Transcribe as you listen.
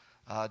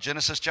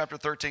Genesis chapter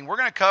 13. We're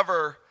going to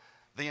cover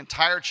the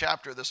entire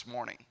chapter this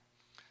morning.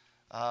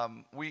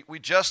 We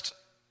just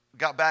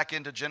got back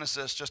into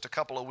Genesis just a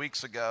couple of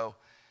weeks ago,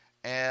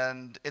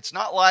 and it's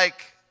not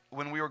like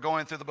when we were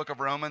going through the book of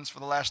Romans for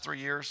the last 3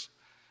 years,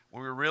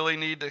 where we really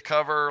need to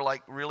cover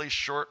like really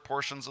short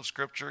portions of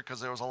Scripture because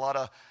there was a lot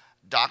of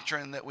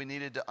doctrine that we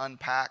needed to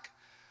unpack.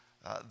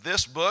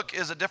 This book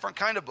is a different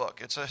kind of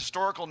book. It's a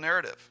historical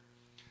narrative.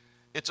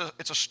 It's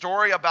a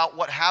story about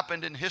what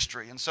happened in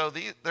history. And so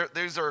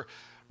these are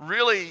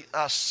really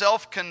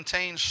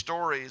self-contained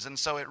stories. And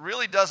so it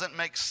really doesn't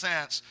make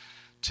sense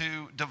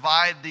to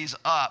divide these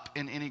up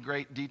in any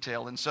great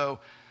detail. And so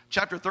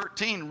chapter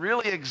 13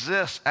 really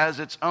exists as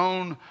its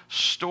own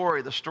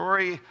story, the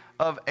story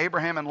of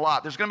Abraham and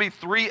Lot. There's going to be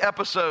 3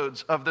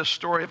 episodes of this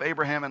story of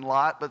Abraham and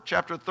Lot, but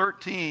chapter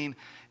 13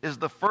 is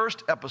the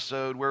first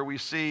episode where we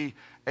see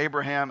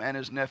Abraham and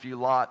his nephew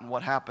Lot and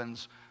what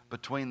happens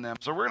between them.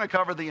 So we're going to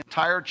cover the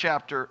entire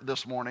chapter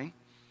this morning.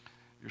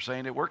 You're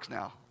saying it works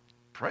now.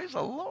 Praise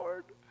the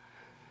Lord.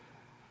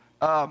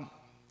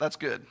 That's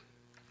good,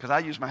 because I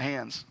use my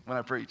hands when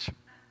I preach.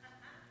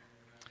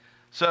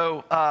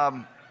 So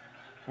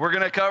we're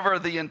going to cover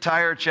the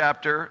entire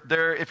chapter.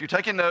 If you're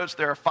taking notes,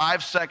 there are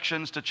 5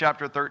 sections to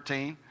chapter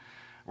 13.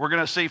 We're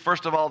going to see,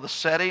 first of all, the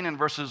setting in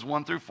verses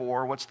 1 through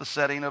 4. What's the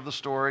setting of the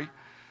story?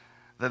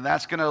 Then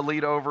that's going to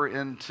lead over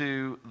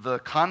into the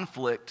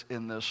conflict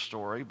in this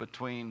story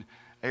between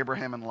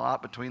Abraham and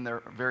Lot, between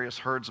their various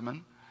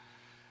herdsmen.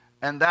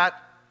 And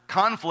that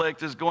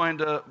conflict is going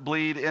to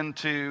bleed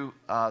into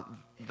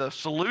the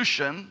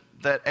solution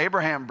that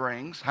Abraham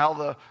brings, how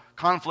the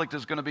conflict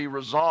is going to be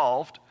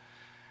resolved.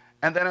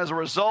 And then as a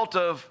result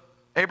of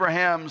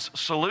Abraham's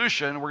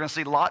solution, we're going to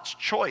see Lot's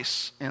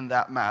choice in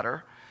that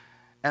matter.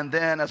 And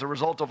then as a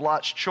result of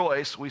Lot's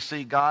choice, we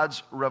see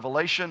God's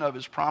revelation of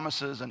his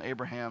promises and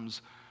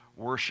Abraham's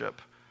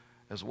worship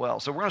as well.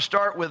 So we're going to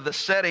start with the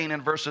setting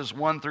in verses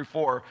 1 through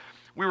 4.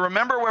 We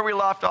remember where we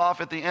left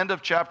off at the end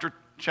of chapter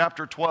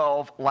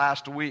 12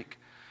 last week.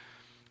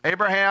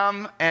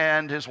 Abraham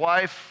and his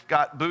wife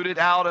got booted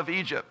out of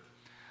Egypt.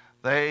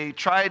 They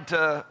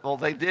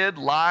did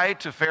lie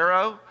to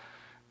Pharaoh,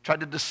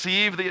 tried to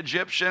deceive the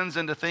Egyptians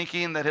into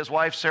thinking that his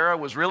wife Sarah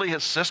was really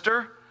his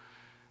sister.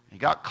 He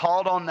got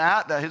called on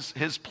that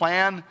his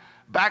plan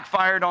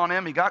backfired on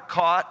him. He got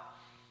caught,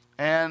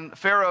 and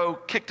Pharaoh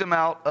kicked him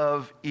out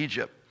of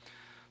Egypt.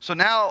 So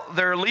now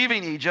they're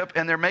leaving Egypt,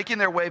 and they're making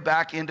their way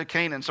back into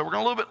Canaan. So we're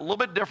going a little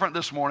bit different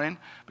this morning,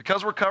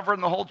 because we're covering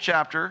the whole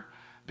chapter,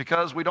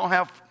 because we don't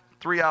have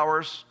 3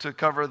 hours to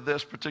cover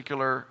this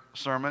particular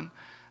sermon.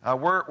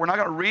 We're not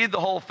going to read the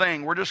whole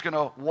thing. We're just going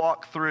to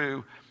walk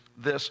through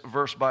this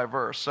verse by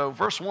verse. So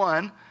verse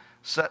 1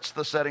 sets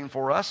the setting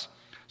for us.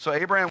 So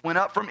Abraham went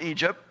up from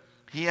Egypt,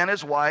 he and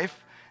his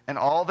wife, and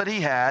all that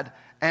he had,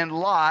 and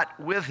Lot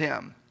with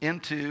him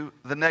into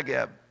the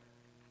Negeb.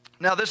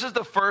 Now, this is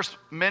the first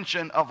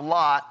mention of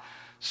Lot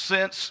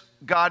since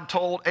God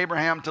told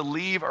Abraham to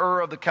leave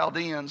Ur of the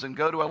Chaldeans and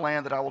go to a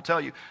land that I will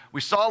tell you.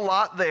 We saw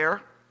Lot there,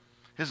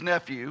 his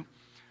nephew,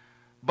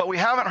 but we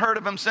haven't heard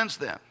of him since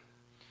then.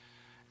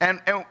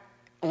 And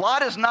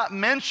Lot is not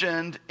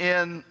mentioned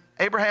in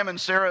Abraham and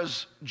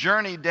Sarah's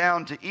journey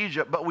down to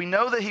Egypt, but we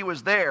know that he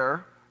was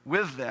there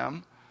with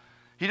them.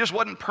 He just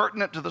wasn't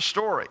pertinent to the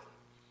story.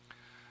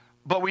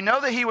 But we know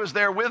that he was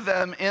there with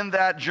them in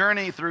that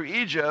journey through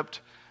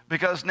Egypt,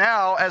 because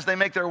now as they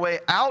make their way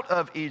out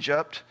of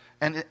Egypt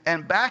and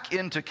back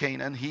into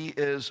Canaan, he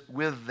is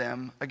with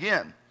them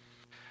again.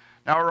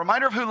 Now, a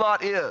reminder of who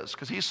Lot is,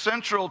 because he's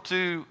central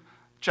to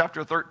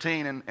chapter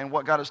 13 and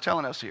what God is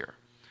telling us here.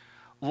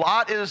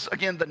 Lot is,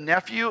 again, the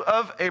nephew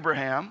of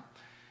Abraham.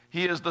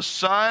 He is the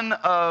son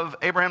of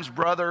Abraham's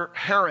brother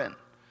Haran.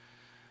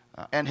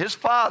 And his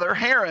father,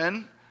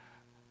 Haran,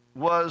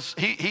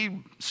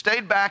 he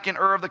stayed back in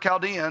Ur of the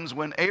Chaldeans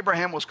when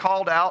Abraham was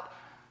called out.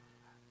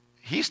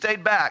 He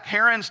stayed back.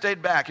 Haran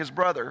stayed back, his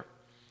brother.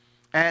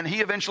 And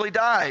he eventually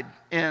died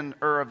in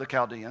Ur of the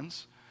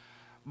Chaldeans.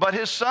 But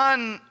his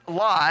son,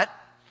 Lot,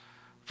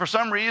 for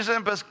some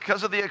reason,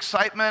 because of the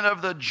excitement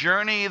of the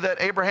journey that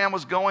Abraham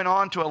was going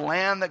on to a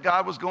land that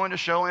God was going to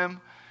show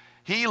him,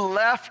 he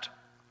left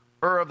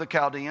Ur of the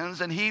Chaldeans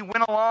and he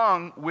went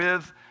along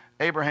with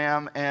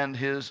Abraham and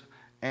his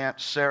aunt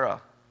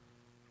Sarah.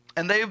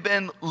 And they've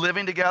been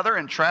living together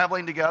and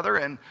traveling together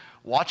and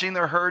watching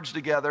their herds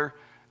together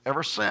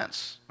ever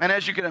since. And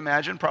as you can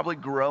imagine, probably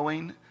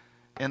growing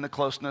in the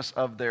closeness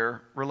of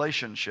their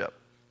relationship.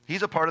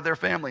 He's a part of their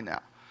family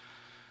now.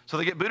 So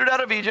they get booted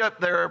out of Egypt.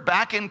 They're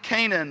back in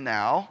Canaan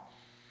now.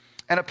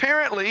 And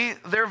apparently,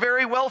 they're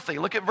very wealthy.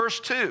 Look at verse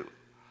 2.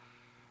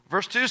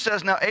 Verse 2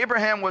 says, "Now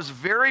Abraham was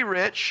very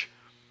rich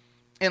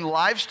in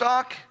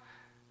livestock,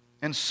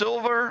 in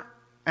silver,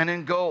 and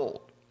in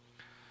gold."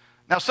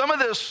 Now, some of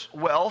this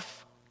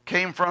wealth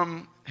came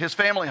from his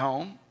family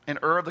home in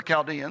Ur of the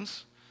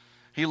Chaldeans.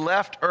 He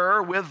left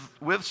Ur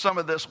with some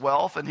of this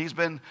wealth, and he's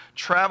been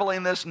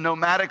traveling this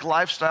nomadic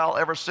lifestyle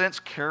ever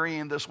since,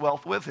 carrying this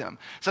wealth with him.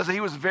 It says that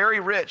he was very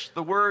rich.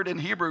 The word in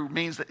Hebrew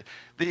means that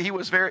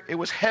it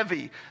was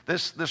heavy.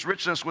 This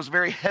richness was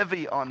very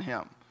heavy on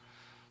him.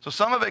 So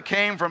some of it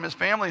came from his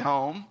family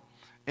home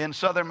in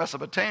southern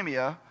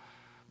Mesopotamia,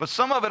 but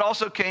some of it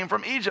also came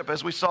from Egypt,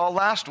 as we saw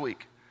last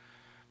week.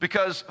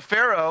 Because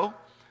Pharaoh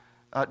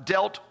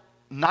dealt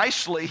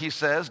nicely, he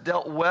says,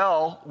 dealt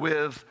well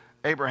with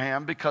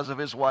Abraham because of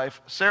his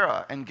wife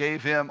Sarah, and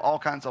gave him all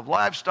kinds of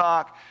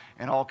livestock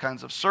and all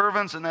kinds of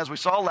servants. And as we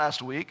saw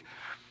last week,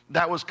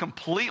 that was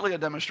completely a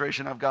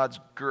demonstration of God's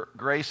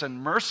grace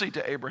and mercy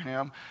to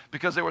Abraham,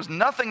 because there was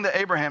nothing that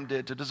Abraham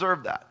did to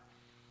deserve that.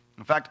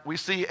 In fact, we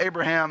see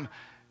Abraham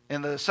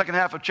in the second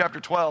half of chapter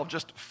 12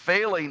 just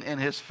failing in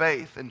his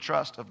faith and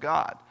trust of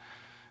God.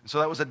 And so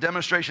that was a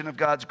demonstration of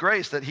God's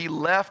grace, that he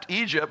left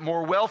Egypt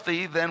more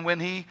wealthy than when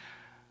he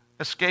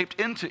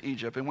escaped into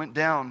Egypt and went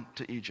down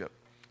to Egypt.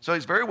 So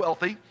he's very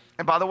wealthy.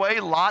 And by the way,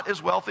 Lot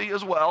is wealthy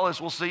as well,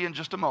 as we'll see in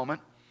just a moment.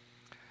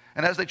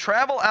 And as they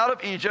travel out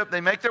of Egypt,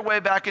 they make their way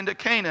back into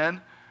Canaan.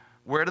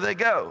 Where do they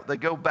go? They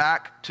go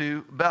back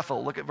to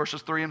Bethel. Look at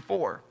verses 3 and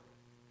 4.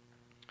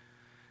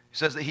 He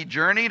says that he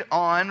journeyed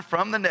on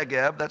from the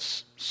Negeb,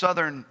 that's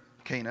southern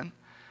Canaan,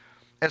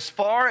 as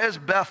far as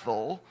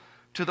Bethel,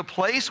 to the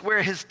place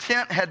where his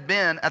tent had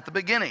been at the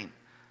beginning,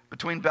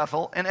 between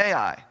Bethel and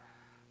Ai,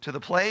 to the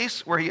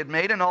place where he had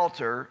made an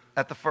altar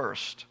at the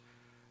first.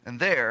 And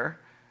there,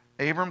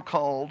 Abram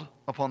called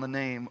upon the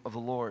name of the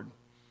Lord.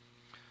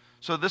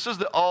 So this is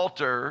the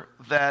altar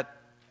that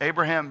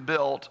Abraham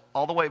built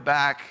all the way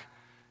back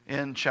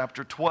in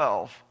chapter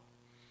 12.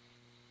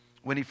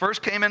 When he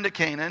first came into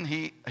Canaan,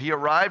 he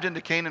arrived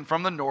into Canaan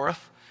from the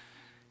north.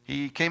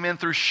 He came in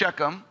through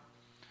Shechem.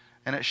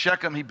 And at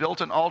Shechem, he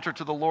built an altar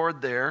to the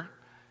Lord there.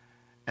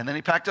 And then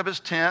he packed up his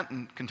tent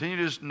and continued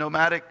his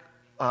nomadic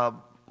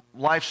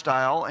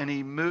lifestyle. And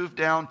he moved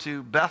down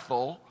to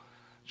Bethel,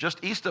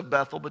 just east of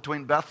Bethel,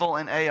 between Bethel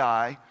and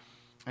Ai,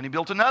 and he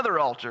built another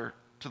altar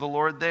to the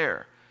Lord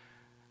there.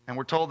 And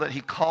we're told that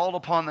he called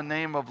upon the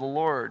name of the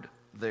Lord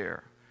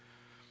there.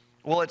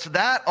 Well, it's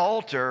that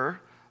altar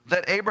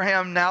that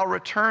Abraham now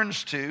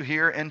returns to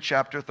here in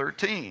chapter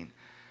 13.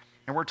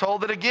 And we're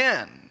told that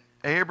again,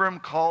 Abram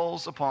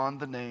calls upon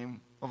the name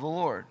of the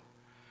Lord.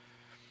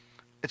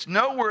 It's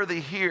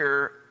noteworthy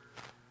here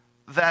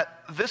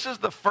that this is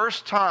the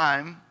first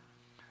time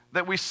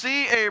that we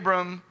see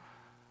Abram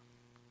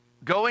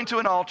going to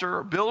an altar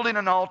or building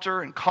an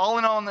altar and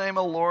calling on the name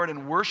of the Lord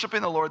and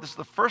worshiping the Lord. This is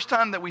the first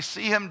time that we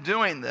see him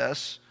doing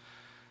this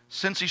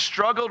since he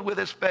struggled with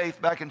his faith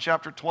back in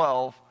chapter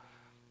 12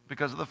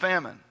 because of the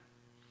famine.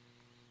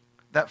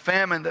 That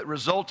famine that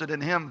resulted in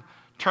him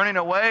turning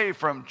away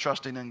from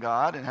trusting in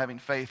God and having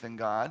faith in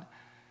God,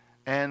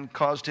 and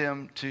caused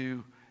him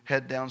to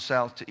head down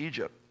south to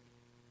Egypt.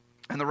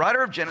 And the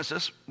writer of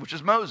Genesis, which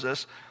is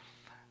Moses,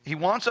 he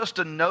wants us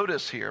to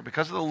notice here,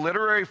 because of the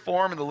literary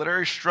form and the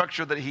literary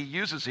structure that he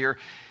uses here,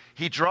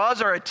 he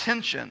draws our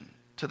attention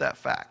to that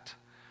fact.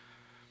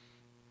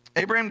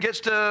 Abraham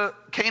gets to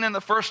Canaan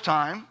the first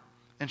time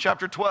in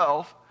chapter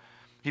 12.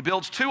 He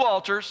builds 2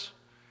 altars,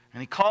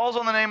 and he calls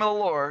on the name of the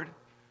Lord.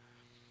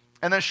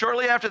 And then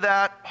shortly after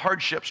that,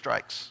 hardship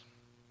strikes.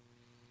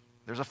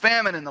 There's a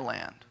famine in the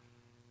land.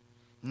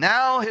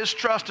 Now his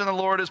trust in the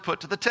Lord is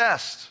put to the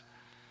test.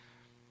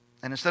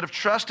 And instead of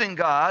trusting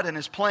God and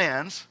his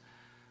plans,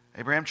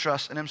 Abraham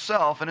trusts in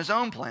himself and his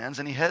own plans,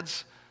 and he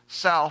heads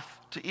south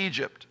to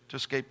Egypt to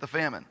escape the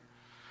famine.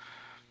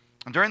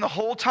 And during the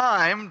whole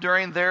time,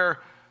 during their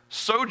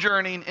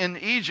sojourning in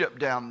Egypt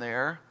down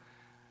there,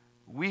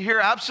 we hear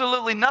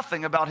absolutely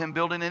nothing about him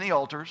building any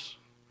altars,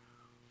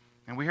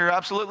 and we hear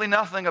absolutely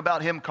nothing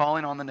about him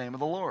calling on the name of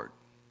the Lord.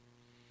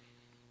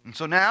 And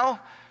so now,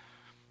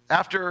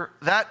 after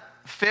that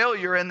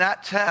failure in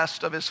that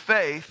test of his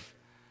faith,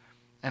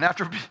 and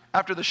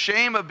after the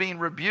shame of being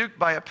rebuked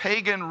by a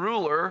pagan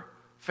ruler,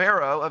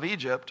 Pharaoh of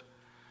Egypt,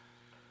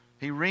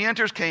 he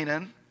re-enters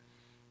Canaan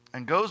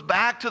and goes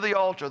back to the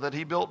altar that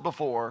he built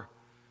before,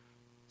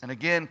 and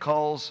again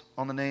calls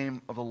on the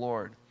name of the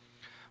Lord.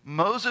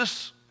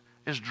 Moses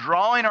is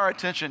drawing our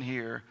attention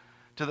here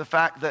to the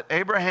fact that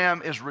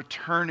Abraham is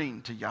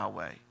returning to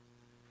Yahweh.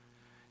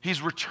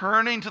 He's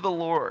returning to the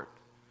Lord.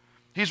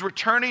 He's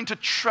returning to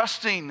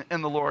trusting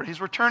in the Lord.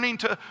 He's returning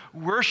to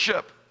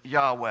worship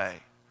Yahweh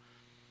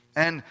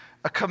and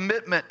a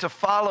commitment to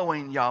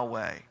following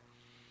Yahweh.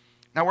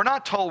 Now, we're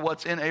not told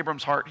what's in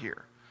Abram's heart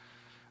here.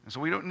 And so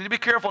we don't need to be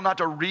careful not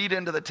to read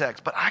into the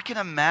text. But I can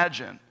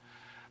imagine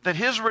that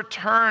his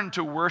return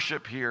to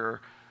worship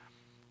here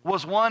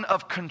was one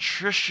of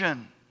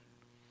contrition,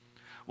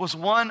 was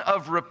one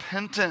of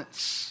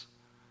repentance,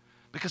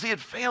 because he had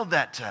failed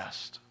that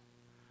test.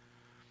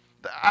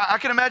 I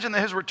can imagine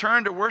that his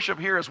return to worship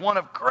here is one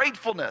of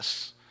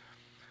gratefulness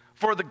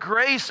for the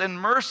grace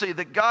and mercy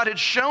that God had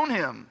shown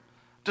him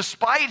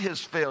despite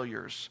his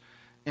failures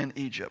in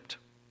Egypt.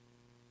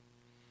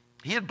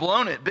 He had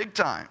blown it big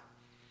time.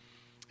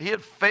 He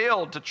had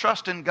failed to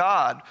trust in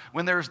God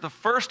when there's the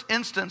first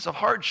instance of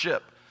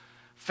hardship,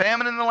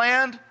 famine in the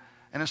land,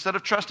 and instead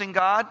of trusting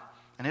God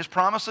and his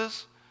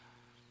promises,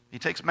 he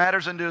takes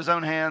matters into his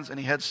own hands and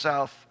he heads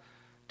south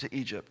to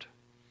Egypt.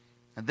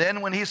 And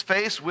then when he's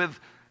faced with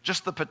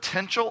just the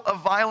potential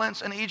of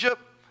violence in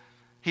Egypt,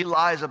 he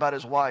lies about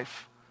his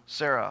wife,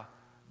 Sarah,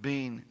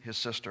 being his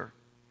sister.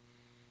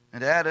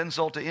 And to add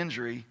insult to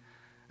injury,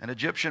 an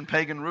Egyptian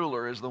pagan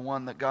ruler is the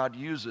one that God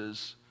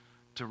uses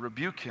to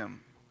rebuke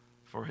him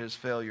for his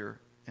failure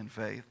in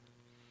faith.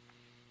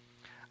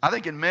 I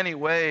think in many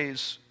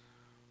ways,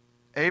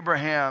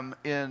 Abraham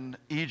in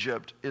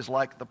Egypt is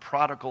like the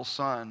prodigal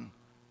son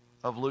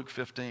of Luke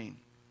 15.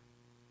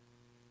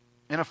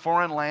 In a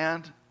foreign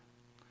land,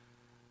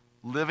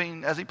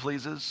 living as he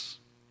pleases,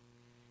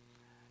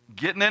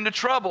 getting into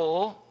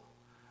trouble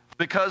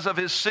because of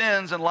his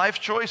sins and life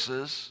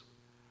choices,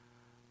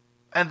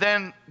 and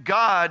then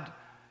God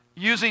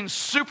using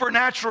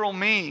supernatural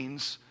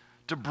means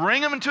to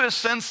bring him into his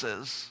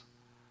senses,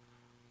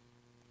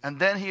 and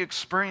then he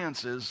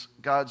experiences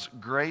God's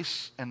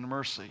grace and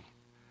mercy.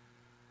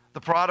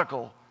 The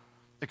prodigal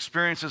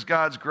experiences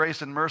God's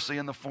grace and mercy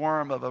in the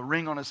form of a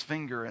ring on his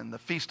finger and the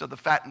feast of the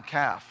fattened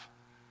calf.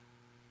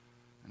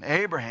 And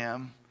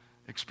Abraham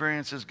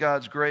experiences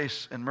God's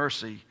grace and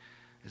mercy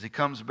as he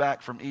comes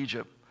back from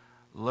Egypt,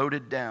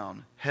 loaded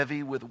down,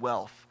 heavy with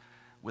wealth,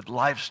 with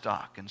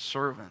livestock and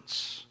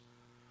servants.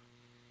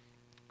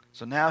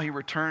 So now he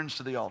returns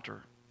to the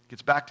altar,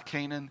 gets back to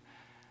Canaan,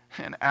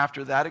 and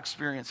after that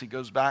experience, he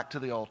goes back to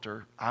the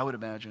altar, I would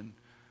imagine,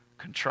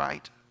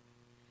 contrite,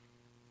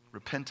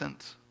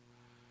 repentant,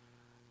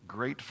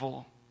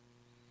 grateful,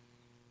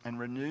 and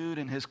renewed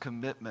in his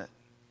commitment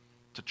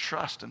to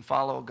trust and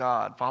follow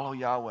God, follow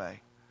Yahweh,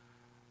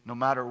 no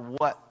matter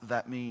what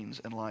that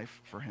means in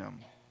life for him.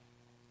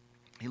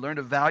 He learned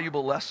a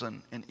valuable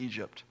lesson in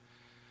Egypt,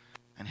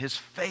 and his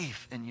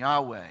faith in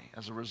Yahweh,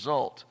 as a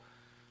result,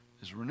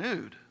 is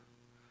renewed.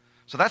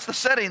 So that's the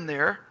setting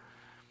there.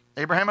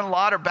 Abraham and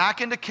Lot are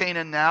back into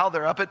Canaan now.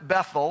 They're up at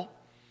Bethel.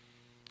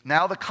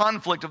 Now the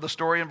conflict of the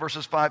story in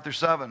verses 5 through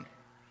 7.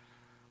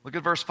 Look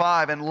at verse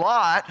 5. And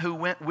Lot, who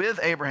went with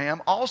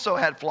Abraham, also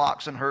had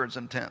flocks and herds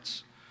and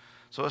tents.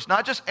 So it's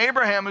not just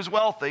Abraham who's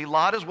wealthy.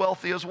 Lot is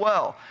wealthy as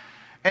well.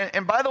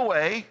 And by the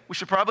way, we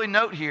should probably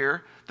note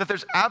here that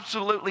there's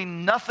absolutely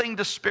nothing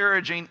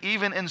disparaging,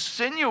 even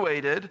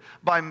insinuated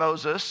by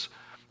Moses,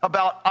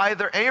 about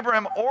either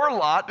Abraham or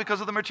Lot because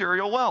of the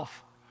material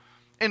wealth.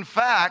 In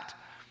fact,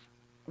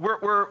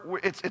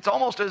 it's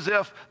almost as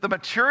if the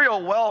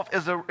material wealth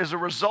is a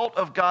result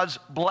of God's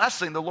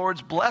blessing, the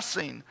Lord's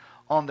blessing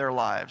on their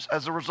lives,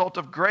 as a result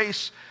of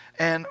grace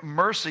and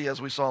mercy, as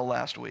we saw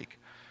last week.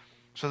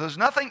 So there's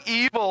nothing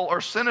evil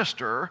or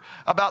sinister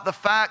about the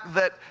fact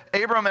that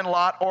Abram and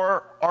Lot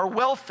are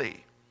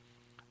wealthy.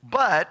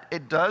 But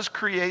it does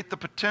create the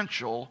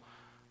potential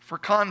for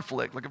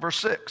conflict. Look at verse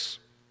 6.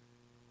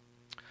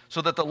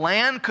 So that the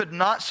land could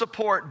not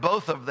support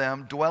both of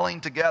them dwelling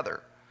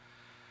together.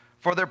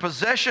 For their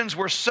possessions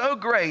were so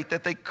great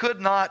that they could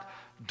not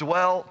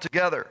dwell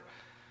together.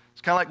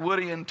 It's kind of like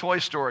Woody in Toy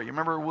Story. You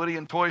remember Woody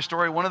in Toy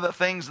Story? One of the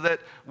things that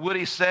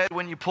Woody said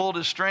when you pulled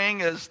his string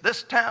is,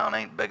 "This town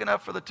ain't big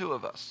enough for the two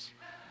of us."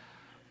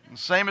 And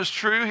the same is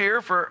true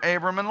here for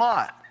Abram and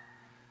Lot.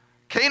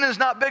 Canaan is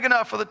not big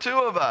enough for the two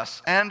of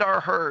us and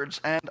our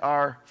herds and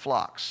our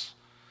flocks.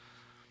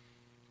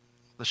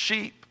 The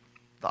sheep,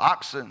 the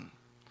oxen,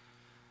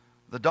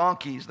 the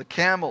donkeys, the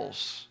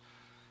camels,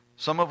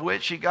 some of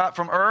which he got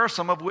from Ur,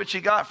 some of which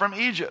he got from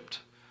Egypt.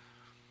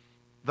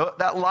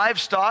 That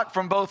livestock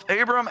from both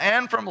Abram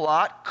and from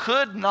Lot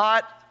could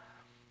not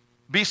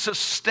be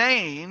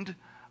sustained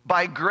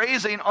by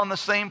grazing on the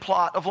same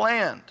plot of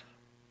land.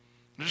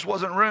 There just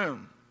wasn't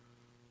room.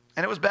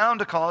 And it was bound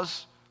to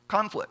cause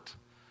conflict.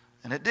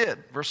 And it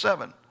did. Verse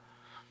 7.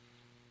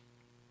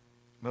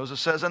 Moses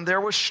says, and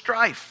there was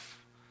strife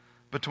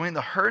between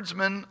the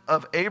herdsmen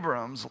of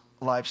Abram's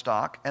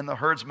livestock and the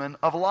herdsmen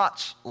of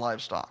Lot's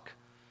livestock.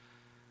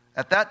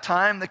 At that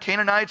time, the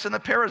Canaanites and the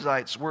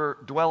Perizzites were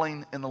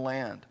dwelling in the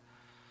land.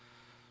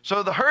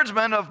 So the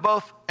herdsmen of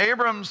both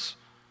Abram's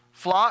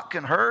flock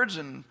and herds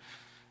and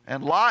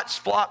Lot's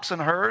flocks and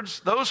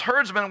herds, those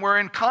herdsmen were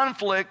in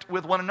conflict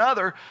with one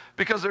another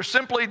because there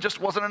simply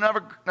just wasn't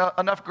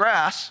enough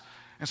grass.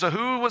 And so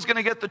who was going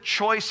to get the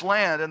choice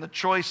land and the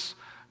choice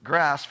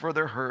grass for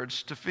their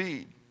herds to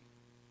feed?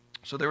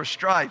 So there was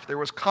strife, there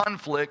was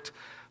conflict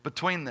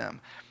between them.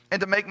 And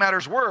to make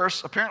matters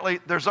worse, apparently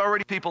there's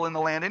already people in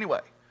the land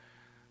anyway.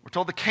 We're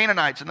told the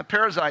Canaanites and the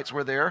Perizzites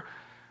were there,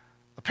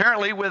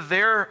 apparently with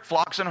their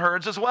flocks and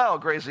herds as well,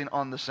 grazing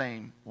on the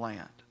same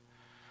land.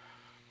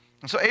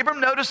 And so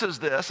Abram notices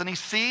this, and he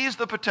sees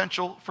the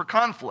potential for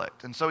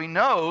conflict. And so he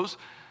knows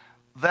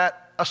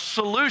that a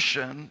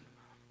solution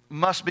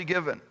must be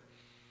given.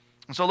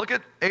 And so look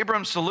at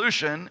Abram's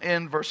solution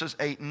in verses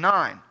 8 and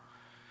 9.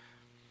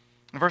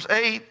 In verse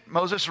 8,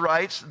 Moses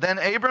writes, then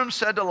Abram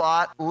said to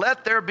Lot,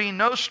 let there be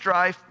no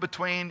strife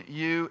between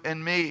you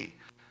and me,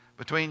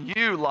 between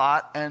you,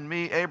 Lot, and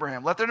me,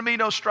 Abraham. Let there be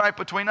no strife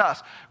between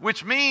us,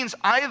 which means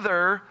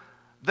either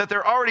that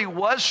there already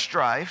was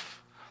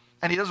strife,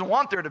 and he doesn't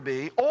want there to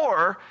be,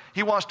 or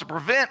he wants to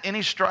prevent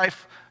any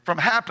strife from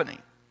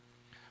happening.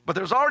 But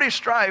there's already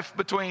strife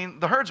between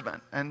the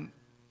herdsmen, and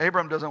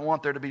Abram doesn't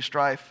want there to be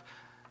strife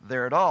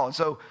there at all. And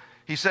so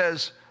he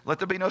says, let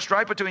there be no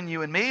strife between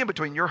you and me, and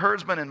between your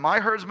herdsmen and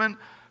my herdsmen,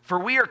 for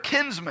we are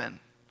kinsmen.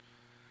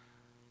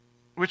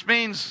 Which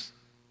means,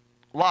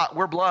 Lot,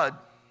 we're blood.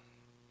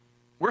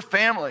 We're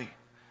family.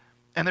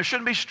 And there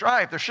shouldn't be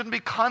strife. There shouldn't be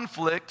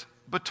conflict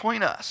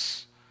between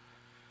us.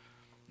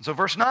 So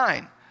verse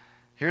 9,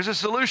 here's a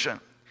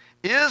solution.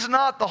 Is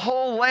not the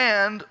whole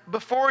land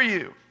before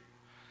you?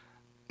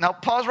 Now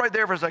pause right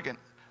there for a second.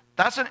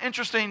 That's an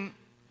interesting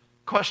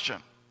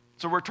question.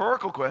 It's a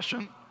rhetorical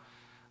question.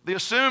 The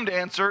assumed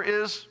answer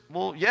is,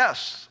 well,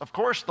 yes, of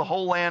course the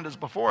whole land is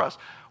before us.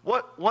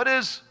 What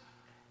does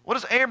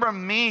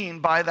Abram mean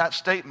by that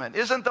statement?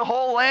 Isn't the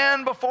whole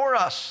land before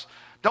us?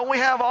 Don't we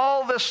have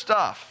all this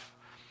stuff?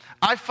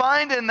 I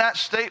find in that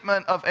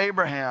statement of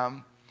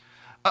Abraham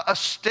a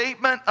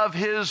statement of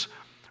his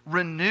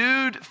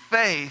renewed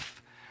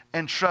faith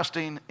and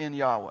trusting in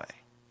Yahweh.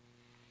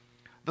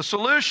 The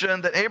solution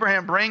that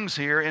Abraham brings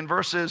here in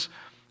verses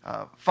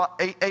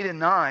 8 and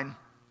 9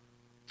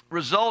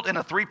 result in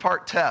a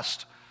three-part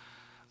test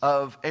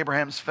of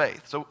Abraham's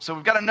faith. So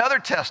we've got another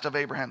test of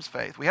Abraham's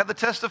faith. We have the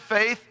test of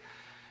faith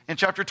in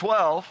chapter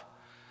 12,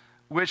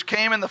 which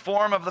came in the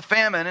form of the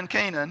famine in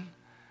Canaan,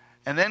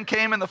 and then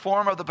came in the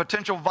form of the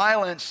potential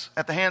violence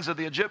at the hands of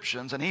the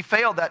Egyptians, and he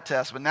failed that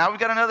test. But now we've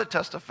got another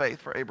test of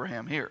faith for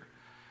Abraham here.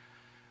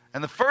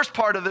 And the first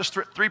part of this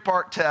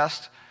three-part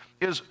test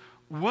is,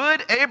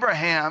 would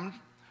Abraham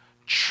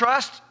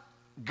trust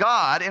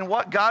God in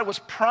what God was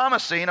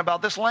promising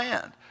about this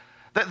land?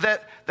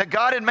 That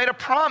God had made a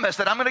promise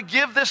that I'm going to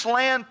give this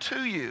land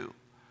to you.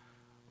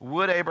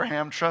 Would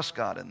Abraham trust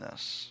God in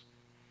this?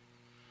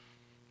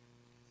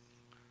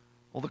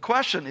 Well, the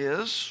question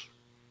is,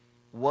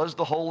 was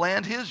the whole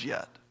land his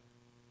yet?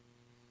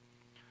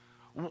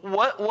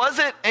 Was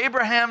it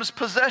Abraham's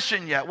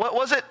possession yet? What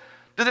was it?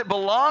 Did it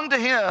belong to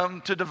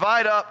him to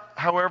divide up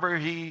however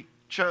he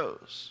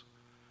chose?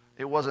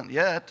 It wasn't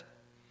yet.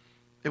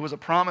 It was a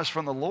promise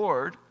from the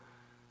Lord,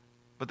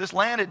 but this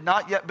land had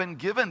not yet been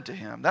given to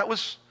him. That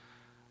was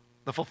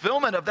the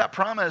fulfillment of that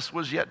promise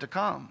was yet to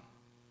come.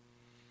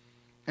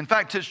 In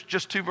fact,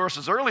 just 2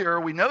 verses earlier,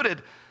 we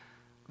noted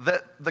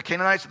that the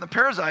Canaanites and the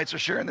Perizzites are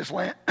sharing this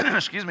land,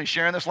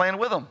 sharing this land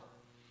with them.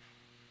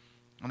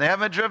 And they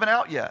haven't been driven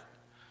out yet.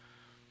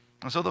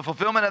 And so the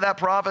fulfillment of that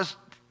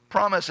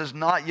promise has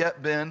not yet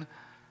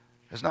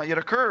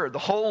occurred. The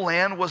whole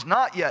land was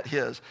not yet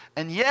his.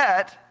 And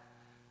yet,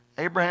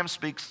 Abraham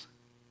speaks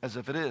as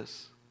if it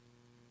is.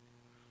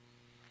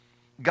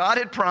 God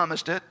had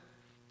promised it.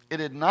 It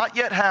had not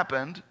yet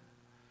happened.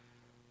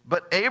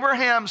 But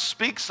Abraham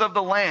speaks of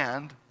the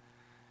land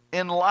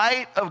in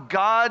light of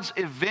God's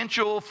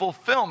eventual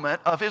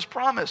fulfillment of his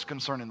promise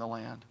concerning the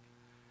land.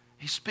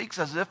 He speaks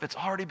as if it's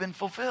already been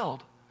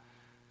fulfilled.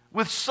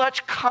 With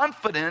such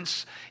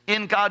confidence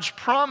in God's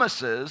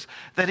promises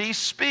that he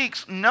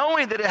speaks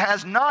knowing that it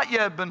has not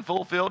yet been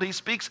fulfilled. He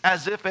speaks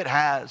as if it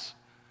has.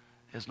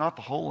 Is not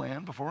the whole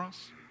land before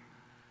us?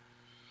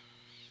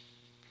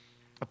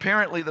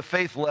 Apparently, the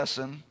faith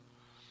lesson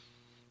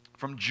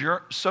from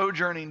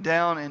sojourning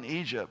down in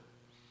Egypt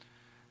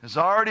has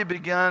already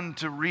begun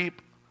to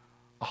reap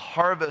a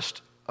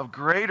harvest of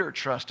greater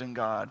trust in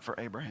God for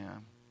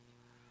Abraham.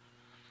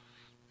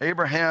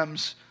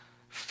 Abraham's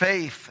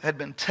faith had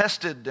been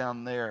tested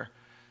down there,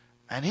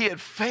 and he had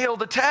failed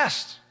the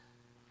test.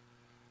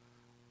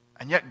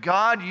 And yet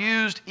God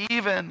used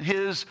even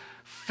his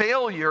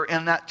failure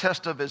in that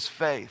test of his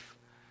faith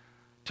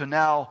to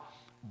now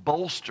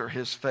bolster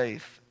his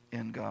faith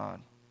in God.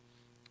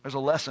 There's a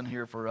lesson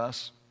here for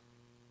us.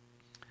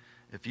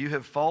 If you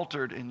have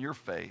faltered in your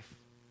faith,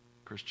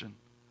 Christian,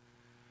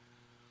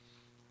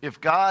 if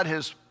God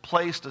has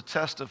placed a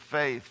test of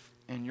faith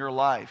in your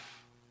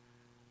life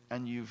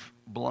and you've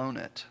blown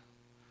it,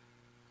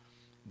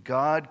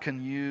 God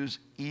can use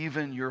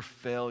even your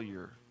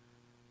failure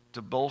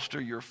to bolster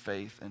your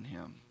faith in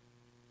him.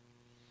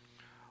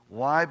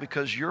 Why?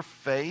 Because your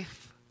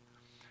faith,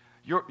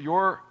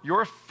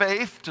 your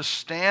faith to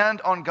stand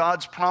on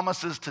God's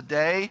promises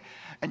today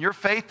and your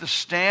faith to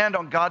stand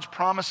on God's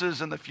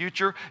promises in the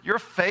future, your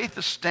faith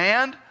to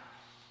stand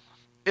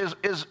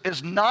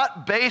is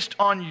not based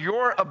on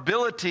your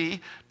ability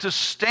to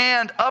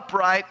stand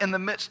upright in the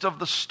midst of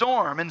the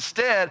storm.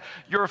 Instead,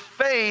 your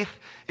faith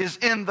is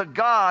in the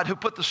God who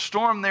put the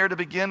storm there to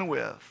begin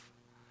with.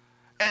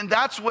 And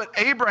that's what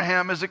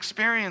Abraham is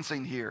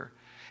experiencing here.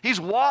 He's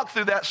walked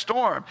through that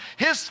storm.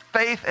 His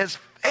faith has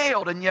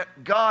failed, and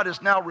yet God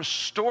has now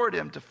restored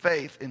him to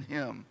faith in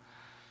him.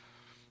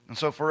 And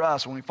so for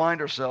us, when we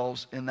find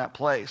ourselves in that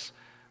place,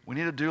 we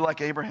need to do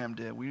like Abraham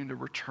did. We need to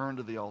return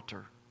to the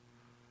altar.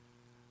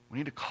 We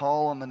need to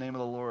call on the name of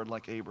the Lord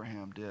like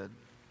Abraham did.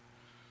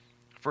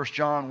 1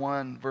 John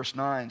 1 verse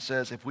 9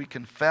 says, if we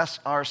confess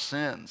our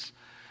sins,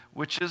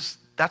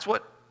 that's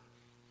what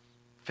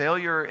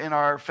failure in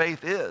our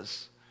faith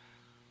is.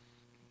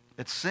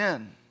 It's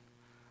sin.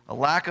 A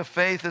lack of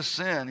faith is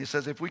sin. He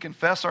says if we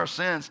confess our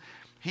sins,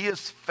 he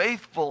is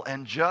faithful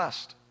and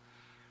just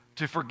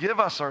to forgive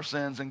us our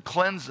sins and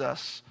cleanse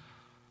us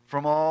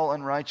from all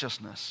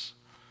unrighteousness.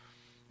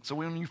 So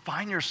when you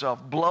find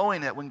yourself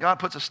blowing it, when God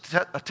puts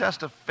a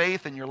test of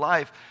faith in your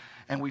life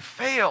and we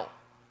fail,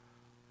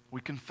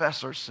 we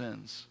confess our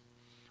sins.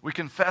 We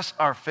confess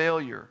our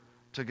failure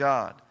to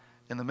God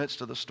in the midst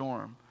of the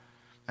storm.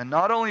 And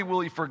not only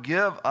will he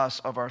forgive us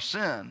of our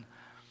sin,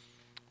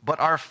 but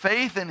our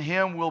faith in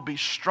him will be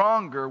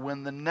stronger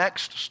when the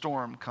next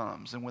storm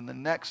comes and when the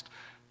next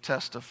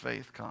test of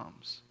faith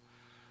comes.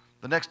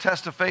 The next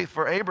test of faith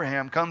for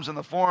Abraham comes in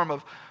the form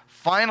of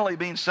finally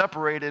being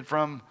separated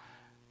from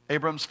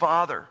Abram's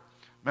father.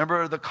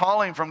 Remember, the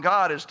calling from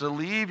God is to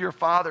leave your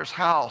father's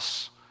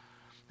house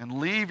and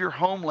leave your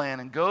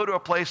homeland and go to a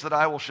place that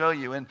I will show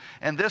you.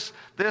 And this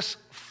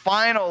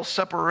final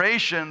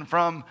separation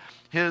from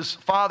his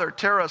father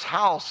Terah's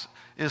house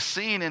is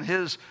seen in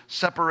his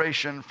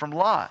separation from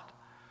Lot.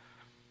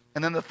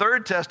 And then the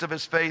third test of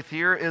his faith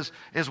here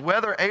is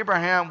whether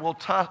Abraham will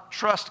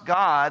trust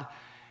God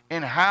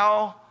in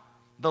how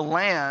the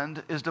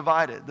land is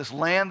divided. This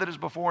land that is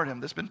before him,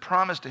 that's been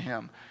promised to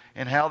him,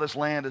 and how this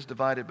land is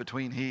divided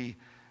between he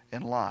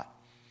and Lot.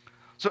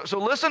 So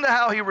listen to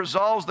how he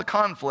resolves the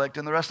conflict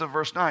in the rest of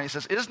verse 9. He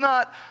says, "Is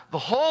not the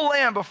whole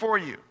land before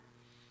you?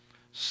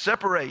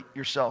 Separate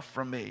yourself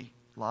from me,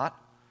 Lot.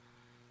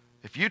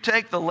 If you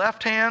take the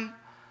left hand,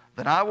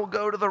 then I will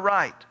go to the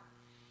right.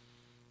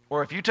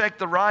 Or if you take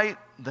the right,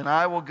 then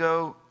I will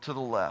go to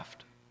the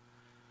left."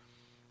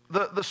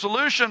 The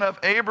solution of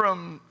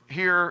Abram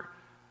here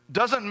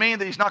doesn't mean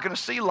that he's not going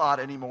to see Lot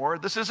anymore.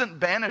 This isn't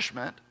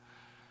banishment.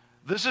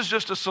 This is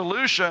just a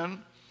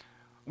solution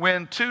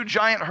when two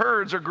giant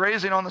herds are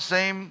grazing on the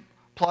same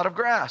plot of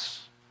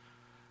grass.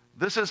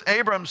 This is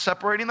Abram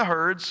separating the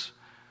herds,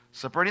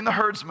 separating the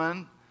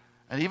herdsmen,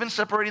 and even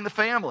separating the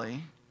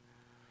family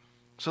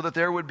so that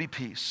there would be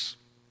peace,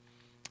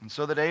 and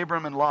so that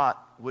Abram and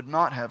Lot would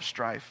not have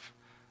strife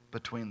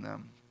between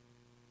them.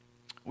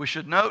 We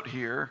should note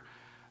here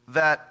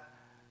that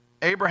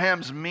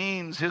Abraham's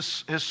means,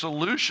 his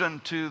solution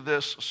to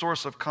this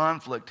source of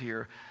conflict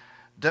here,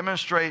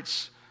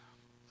 demonstrates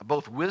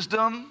both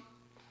wisdom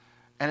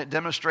and it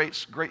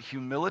demonstrates great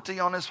humility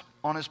on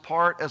his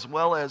part, as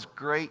well as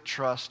great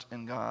trust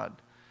in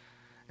God,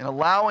 in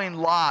allowing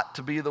Lot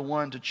to be the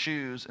one to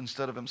choose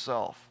instead of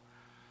himself.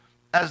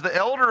 As the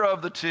elder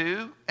of the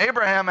two,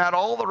 Abraham had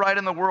all the right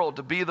in the world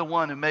to be the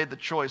one who made the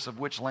choice of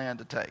which land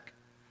to take.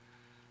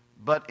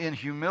 But in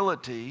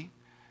humility,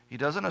 he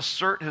doesn't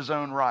assert his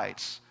own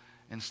rights.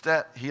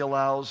 Instead, he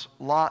allows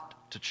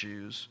Lot to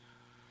choose.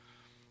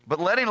 But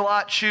letting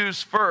Lot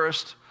choose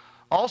first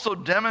also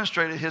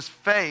demonstrated his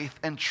faith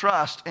and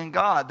trust in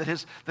God, that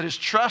his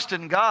trust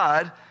in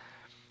God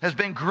has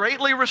been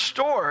greatly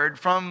restored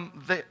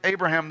from the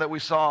Abraham that we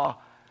saw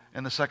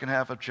in the second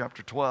half of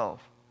chapter 12.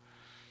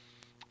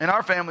 In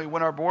our family,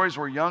 when our boys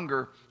were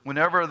younger,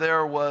 whenever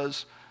there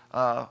was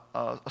a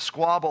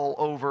squabble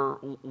over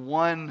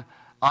one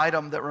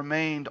item that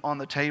remained on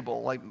the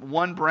table, like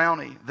one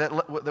brownie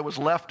that was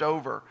left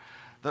over,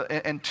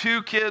 and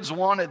two kids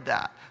wanted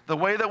that, the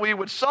way that we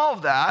would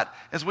solve that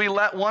is we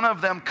let one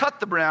of them cut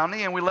the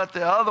brownie and we let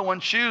the other one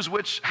choose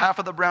which half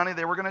of the brownie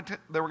they were going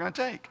to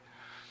take.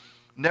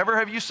 Never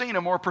have you seen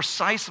a more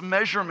precise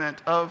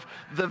measurement of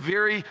the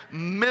very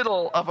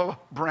middle of a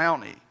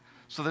brownie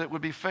so that it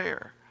would be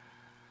fair.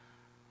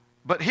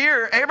 But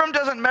here, Abram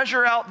doesn't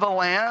measure out the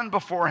land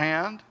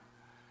beforehand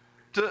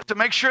to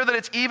make sure that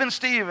it's even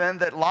Steven,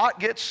 that Lot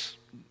gets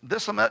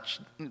this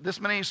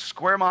many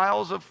square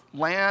miles of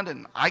land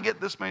and I get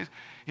this many.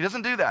 He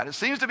doesn't do that. It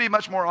seems to be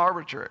much more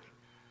arbitrary.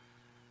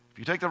 If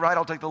you take the right,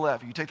 I'll take the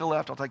left. If you take the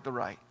left, I'll take the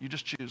right. You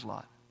just choose,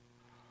 Lot.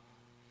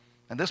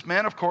 And this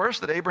meant, of course,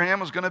 that Abraham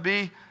was going to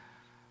be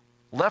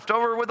left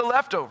over with the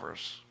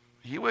leftovers.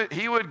 He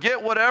would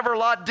get whatever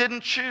Lot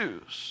didn't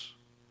choose.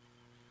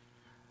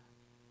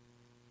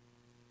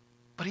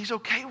 But he's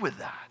okay with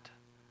that.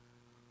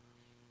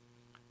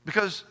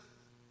 Because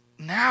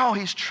now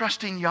he's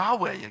trusting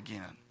Yahweh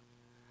again.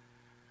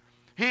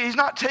 He's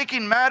not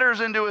taking matters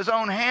into his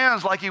own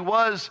hands like he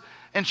was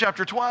in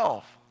chapter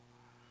 12.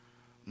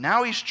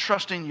 Now he's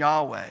trusting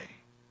Yahweh.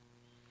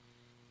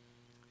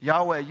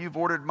 Yahweh, you've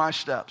ordered my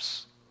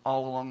steps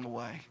all along the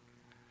way.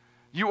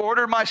 You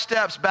ordered my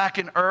steps back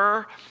in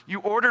Ur. You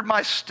ordered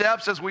my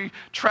steps as we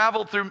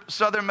traveled through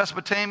southern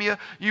Mesopotamia.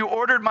 You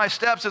ordered my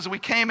steps as we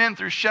came in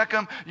through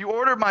Shechem. You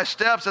ordered my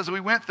steps as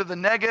we went through the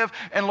Negev.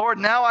 And Lord,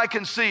 now I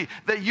can see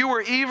that you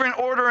were even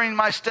ordering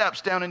my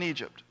steps down in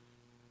Egypt.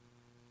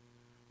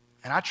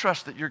 And I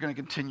trust that you're going to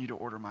continue to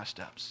order my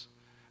steps.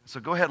 So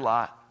go ahead,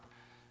 Lot.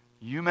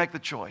 You make the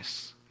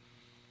choice.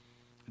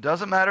 It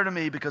doesn't matter to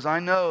me because I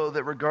know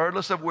that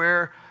regardless of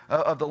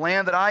of the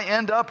land that I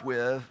end up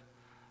with,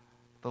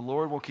 the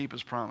Lord will keep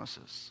his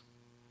promises.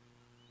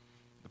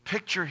 The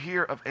picture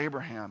here of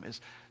Abraham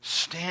is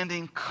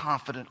standing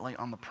confidently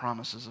on the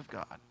promises of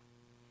God.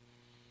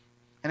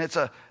 And it's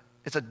a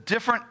It's a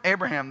different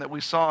Abraham that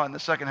we saw in the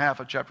second half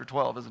of chapter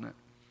 12, isn't it?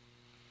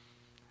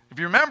 If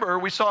you remember,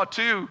 we saw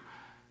two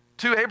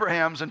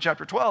Abrahams in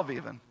chapter 12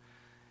 even.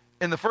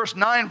 In the first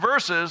 9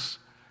 verses,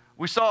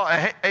 we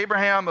saw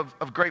Abraham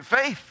of great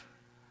faith,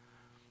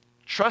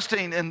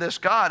 trusting in this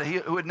God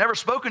who had never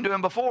spoken to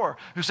him before,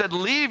 who said,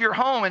 leave your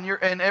home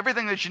and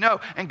everything that you know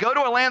and go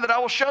to a land that I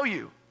will show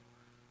you.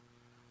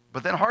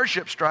 But then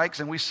hardship strikes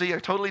and we see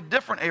a totally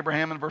different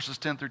Abraham in verses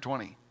 10 through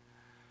 20.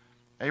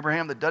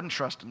 Abraham that doesn't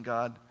trust in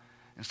God,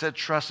 instead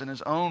trusts in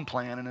his own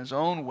plan, in his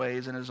own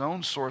ways, in his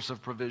own source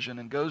of provision,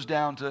 and goes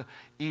down to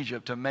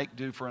Egypt to make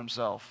do for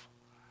himself.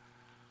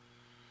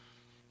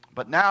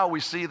 But now we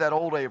see that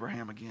old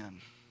Abraham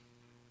again.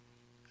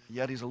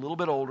 Yet he's a little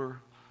bit older,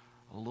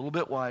 a little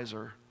bit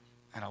wiser,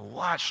 and a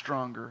lot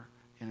stronger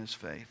in his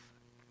faith.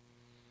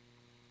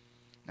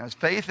 Now his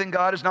faith in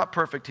God is not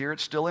perfect here.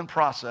 It's still in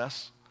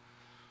process.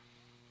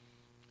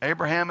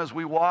 Abraham, as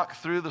we walk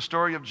through the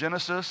story of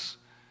Genesis,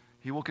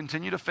 he will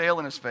continue to fail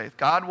in his faith.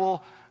 God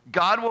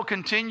will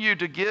continue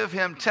to give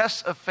him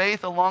tests of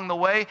faith along the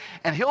way,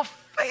 and he'll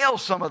fail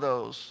some of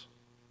those,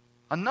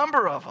 a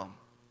number of them.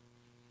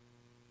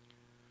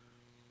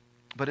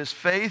 But his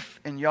faith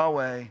in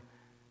Yahweh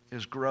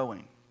is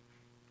growing.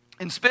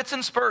 In spits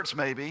and spurts,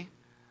 maybe,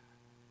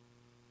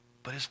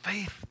 but his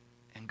faith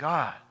in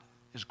God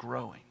is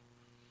growing.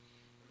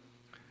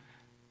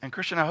 And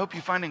Christian, I hope you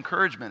find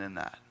encouragement in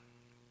that.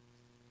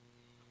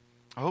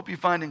 I hope you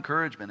find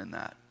encouragement in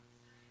that.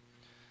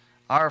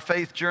 Our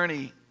faith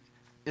journey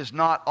is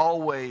not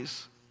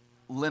always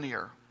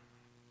linear.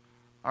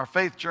 Our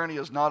faith journey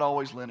is not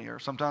always linear.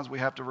 Sometimes we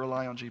have to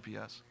rely on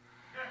GPS.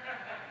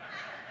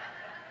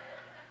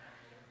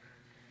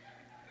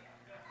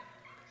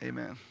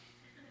 Amen.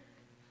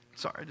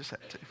 Sorry, I just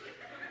had to.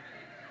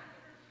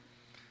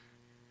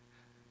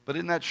 But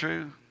isn't that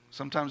true?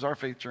 Sometimes our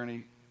faith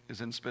journey is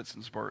in spits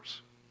and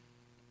spurts.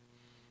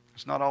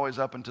 It's not always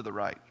up and to the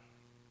right.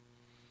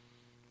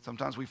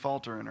 Sometimes we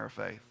falter in our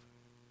faith.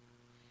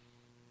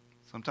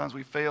 Sometimes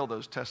we fail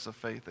those tests of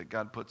faith that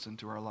God puts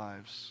into our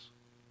lives.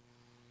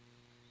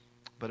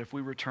 But if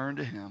we return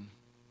to him,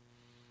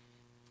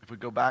 if we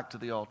go back to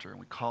the altar and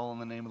we call on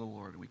the name of the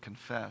Lord and we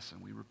confess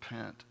and we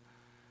repent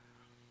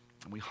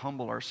and we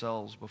humble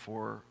ourselves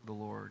before the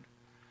Lord,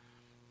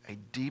 a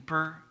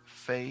deeper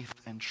faith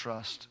and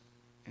trust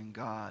in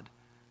God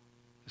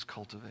is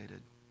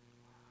cultivated.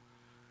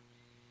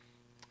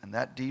 And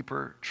that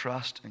deeper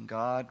trust in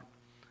God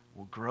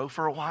will grow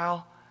for a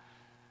while,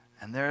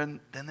 and then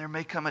there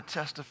may come a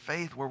test of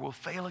faith where we'll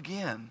fail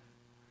again.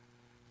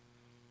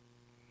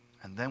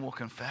 And then we'll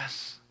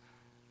confess,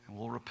 and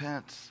we'll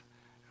repent,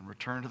 and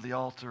return to the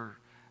altar,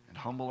 and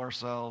humble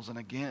ourselves, and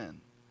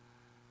again,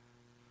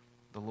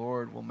 the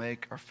Lord will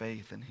make our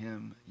faith in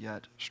him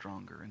yet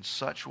stronger. And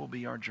such will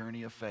be our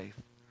journey of faith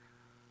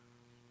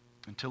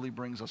until he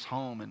brings us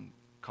home and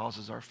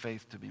causes our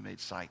faith to be made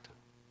sight.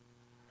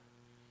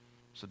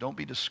 So don't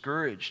be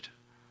discouraged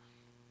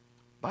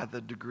by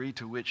the degree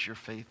to which your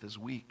faith is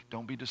weak.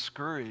 Don't be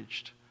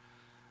discouraged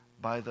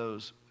by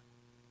those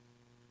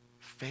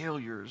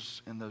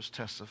failures in those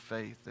tests of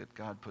faith that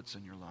God puts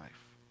in your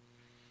life.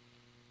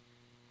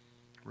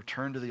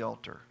 Return to the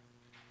altar.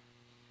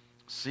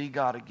 See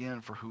God again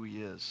for who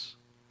he is,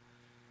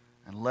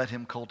 and let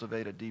him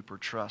cultivate a deeper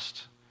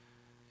trust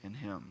in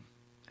him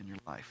in your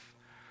life.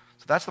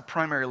 So that's the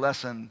primary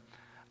lesson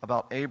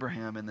about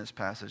Abraham in this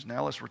passage.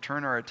 Now let's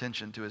return our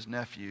attention to his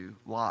nephew,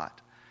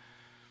 Lot.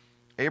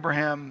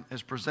 Abraham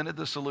has presented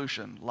the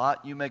solution.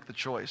 Lot, you make the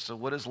choice. So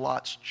what is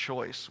Lot's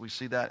choice? We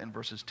see that in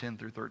verses 10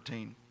 through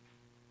 13.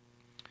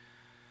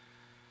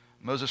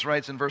 Moses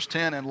writes in verse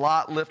 10, "And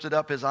Lot lifted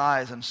up his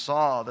eyes and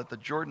saw that the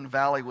Jordan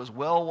Valley was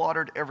well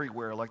watered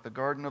everywhere, like the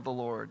garden of the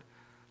Lord,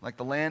 like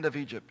the land of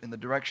Egypt in the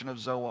direction of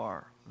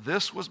Zoar.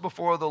 This was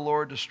before the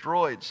Lord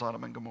destroyed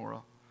Sodom and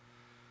Gomorrah.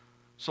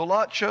 So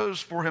Lot chose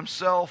for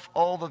himself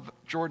all the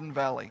Jordan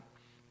Valley,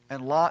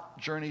 and Lot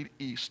journeyed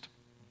east.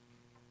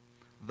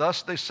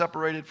 Thus they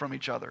separated from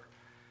each other.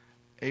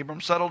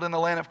 Abram settled in the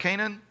land of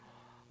Canaan,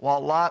 while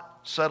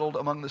Lot settled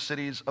among the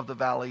cities of the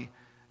valley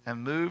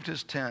and moved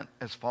his tent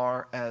as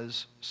far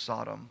as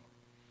Sodom."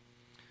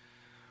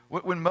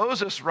 When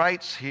Moses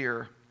writes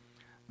here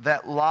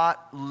that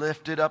Lot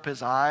lifted up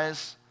his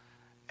eyes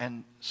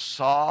and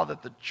saw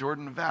that the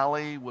Jordan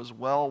Valley was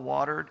well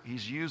watered,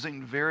 he's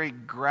using very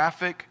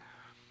graphic,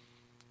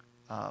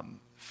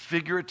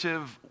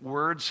 figurative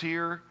words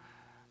here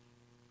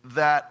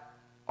that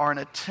are an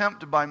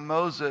attempt by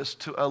Moses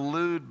to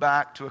allude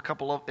back to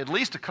at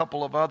least a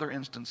couple of other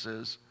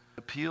instances,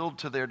 appealed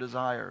to their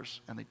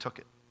desires, and they took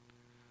it.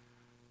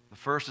 The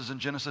first is in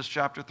Genesis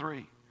chapter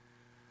 3,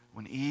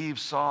 when Eve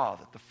saw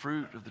that the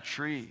fruit of the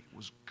tree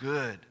was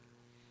good,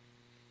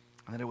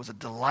 and that it was a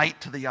delight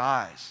to the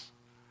eyes,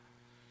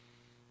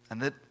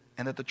 and that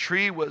the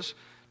tree was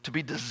to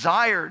be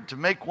desired to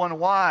make one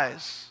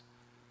wise.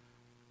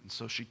 And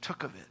so she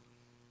took of it.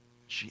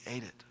 She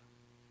ate it.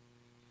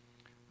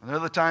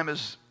 Another time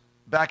is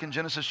back in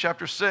Genesis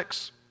chapter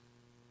 6,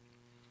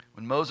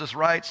 when Moses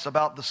writes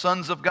about the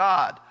sons of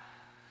God,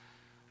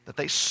 that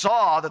they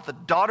saw that the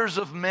daughters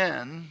of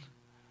men,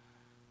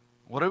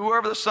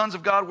 whoever the sons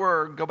of God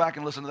were, go back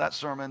and listen to that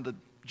sermon, the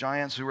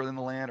giants who were in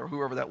the land or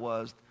whoever that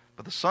was.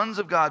 But the sons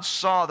of God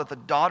saw that the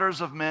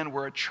daughters of men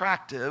were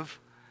attractive,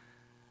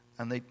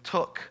 and they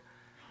took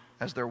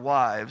as their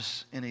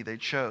wives any they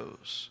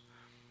chose.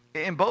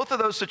 In both of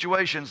those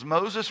situations,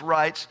 Moses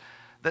writes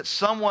that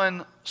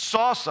someone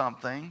saw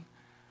something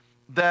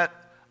that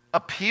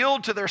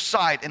appealed to their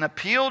sight and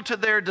appealed to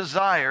their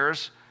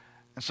desires,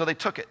 and so they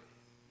took it.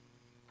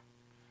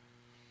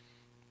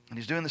 And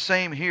he's doing the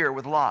same here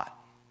with Lot.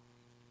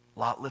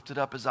 Lot lifted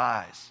up his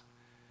eyes,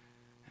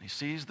 and he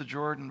sees the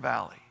Jordan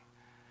Valley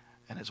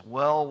and its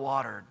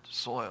well-watered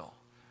soil,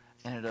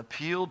 and it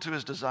appealed to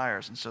his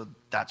desires, and so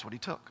that's what he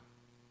took.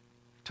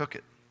 Took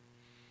it.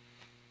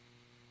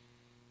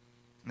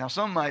 Now,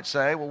 some might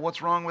say, well,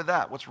 what's wrong with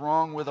that? What's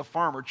wrong with a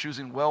farmer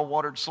choosing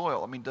well-watered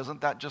soil? I mean,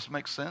 doesn't that just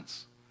make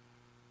sense?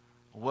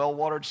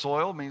 Well-watered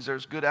soil means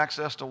there's good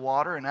access to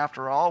water, and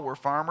after all, we're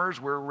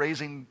farmers, we're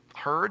raising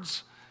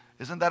herds.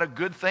 Isn't that a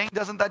good thing?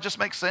 Doesn't that just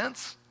make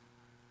sense?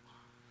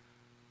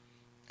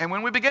 And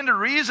when we begin to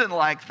reason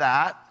like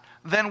that,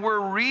 then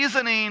we're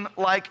reasoning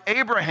like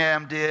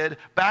Abraham did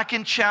back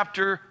in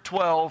chapter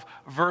 12,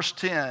 verse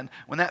 10,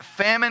 when that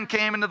famine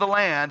came into the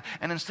land,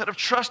 and instead of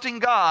trusting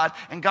God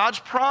and God's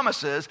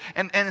promises,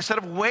 and instead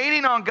of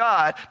waiting on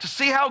God to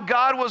see how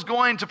God was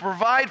going to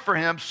provide for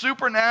him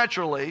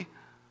supernaturally,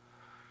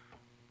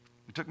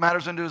 he took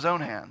matters into his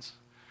own hands.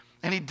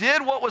 And he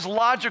did what was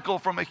logical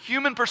from a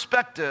human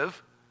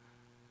perspective,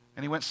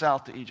 and he went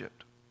south to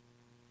Egypt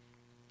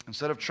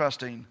instead of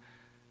trusting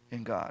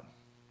in God.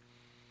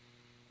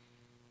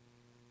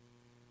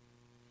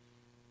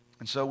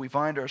 And so we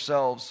find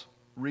ourselves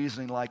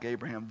reasoning like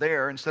Abraham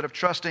there. Instead of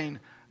trusting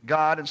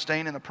God and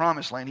staying in the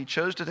promised land, he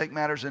chose to take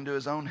matters into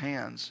his own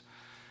hands.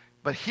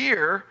 But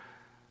here,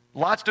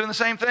 Lot's doing the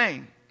same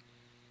thing.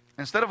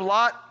 Instead of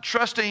Lot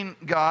trusting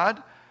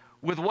God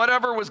with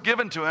whatever was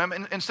given to him,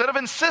 and instead of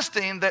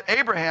insisting that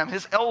Abraham,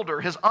 his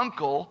elder, his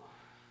uncle,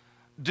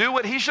 do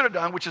what he should have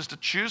done, which is to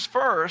choose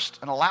first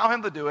and allow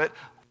him to do it,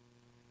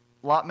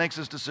 Lot makes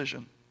his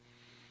decision.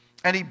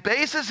 And he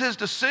bases his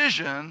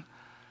decision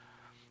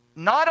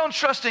not on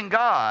trusting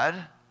God,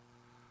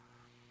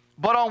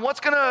 but on what's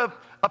going to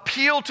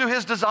appeal to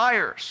his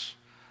desires.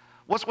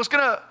 What's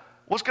going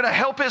to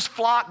help his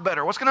flock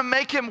better? What's going to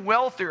make him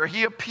wealthier?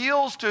 He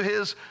appeals to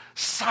his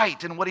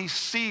sight and what he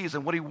sees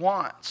and what he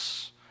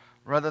wants,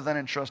 rather than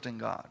in trusting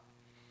God.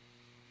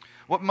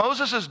 What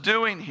Moses is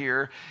doing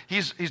here,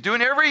 he's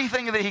doing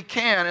everything that he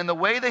can in the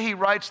way that he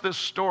writes this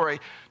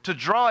story to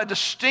draw a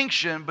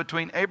distinction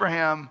between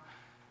Abraham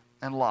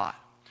and Lot.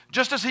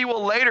 Just as he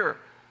will later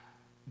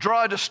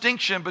draw a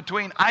distinction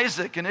between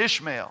Isaac and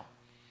Ishmael.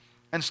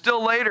 And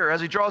still later,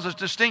 as he draws a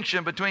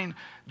distinction between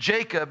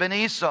Jacob and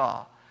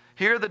Esau,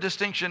 here the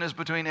distinction is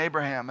between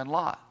Abraham and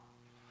Lot.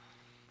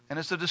 And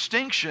it's a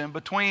distinction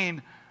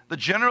between the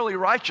generally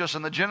righteous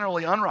and the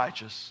generally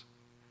unrighteous.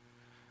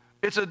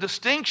 It's a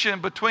distinction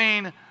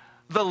between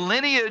the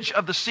lineage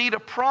of the seed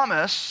of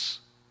promise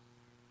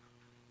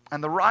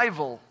and the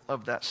rival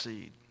of that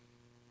seed.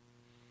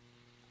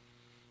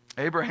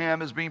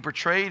 Abraham is being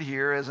portrayed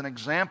here as an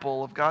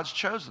example of God's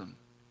chosen,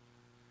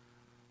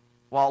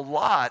 while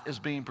Lot is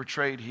being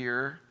portrayed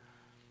here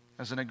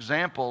as an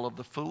example of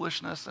the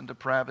foolishness and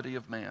depravity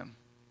of man.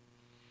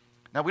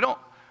 Now, we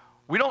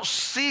don't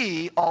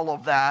see all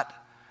of that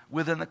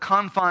within the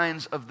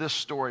confines of this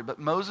story, but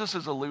Moses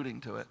is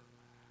alluding to it.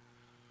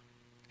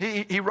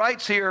 He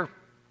writes here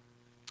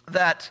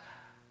that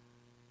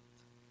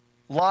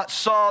Lot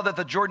saw that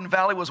the Jordan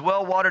Valley was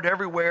well watered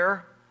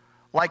everywhere,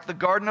 like the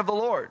garden of the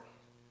Lord,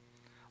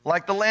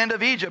 like the land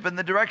of Egypt in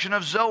the direction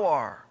of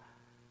Zoar.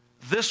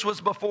 This was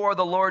before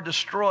the Lord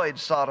destroyed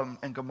Sodom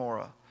and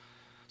Gomorrah.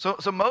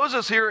 So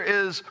Moses here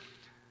is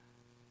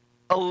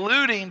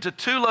alluding to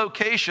two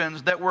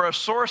locations that were a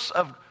source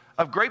of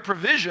great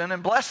provision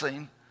and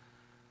blessing,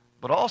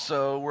 but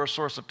also were a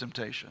source of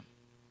temptation.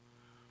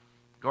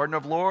 Garden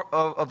of the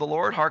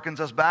Lord harkens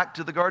us back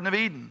to the Garden of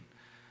Eden.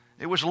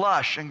 It was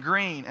lush and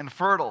green and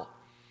fertile.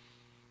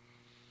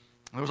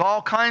 There was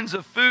all kinds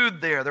of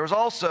food there. There was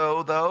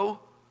also, though,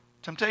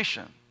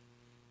 temptation.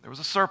 There was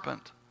a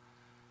serpent.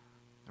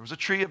 There was a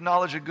tree of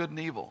knowledge of good and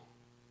evil.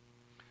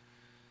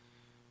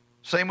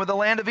 Same with the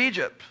land of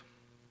Egypt.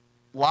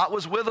 Lot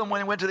was with him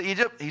when he went to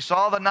Egypt. He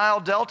saw the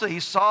Nile Delta. He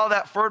saw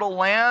that fertile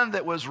land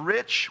that was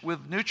rich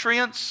with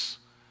nutrients.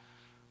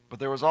 But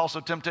there was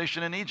also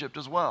temptation in Egypt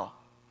as well.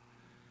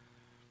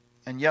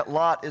 And yet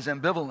Lot is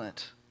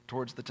ambivalent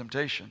towards the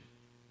temptation.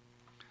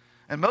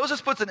 And Moses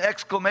puts an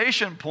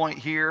exclamation point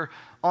here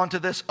onto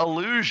this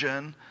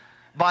allusion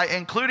by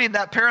including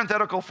that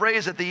parenthetical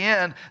phrase at the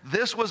end,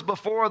 this was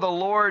before the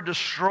Lord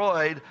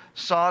destroyed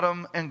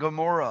Sodom and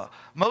Gomorrah.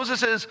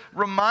 Moses is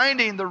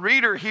reminding the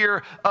reader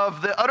here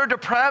of the utter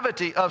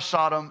depravity of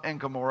Sodom and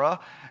Gomorrah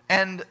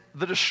and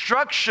the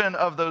destruction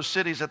of those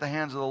cities at the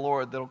hands of the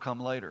Lord that will come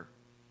later.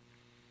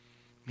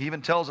 He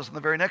even tells us in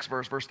the very next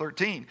verse, verse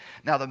 13,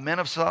 now the men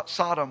of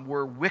Sodom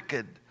were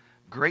wicked,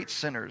 great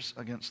sinners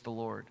against the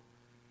Lord.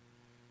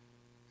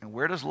 And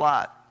where does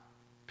Lot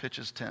pitch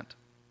his tent?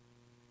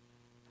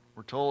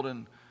 We're told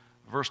in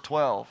verse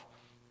 12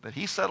 that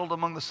he settled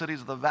among the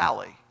cities of the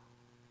valley,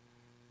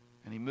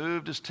 and he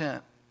moved his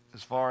tent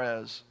as far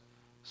as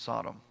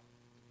Sodom.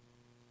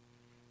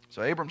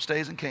 So Abram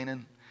stays in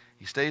Canaan.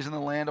 He stays in the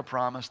land of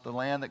promise, the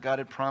land that God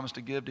had promised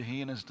to give to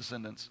he and his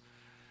descendants.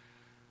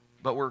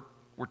 But we're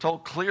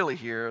told clearly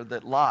here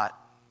that Lot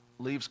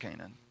leaves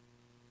Canaan.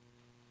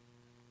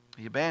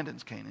 He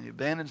abandons Canaan. He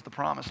abandons the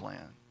promised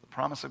land, the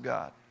promise of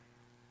God.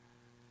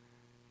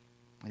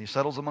 And he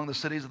settles among the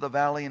cities of the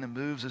valley and he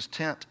moves his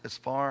tent as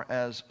far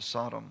as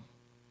Sodom.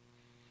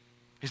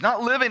 He's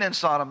not living in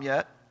Sodom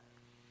yet.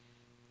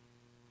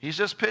 He's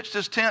just pitched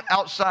his tent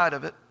outside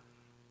of it.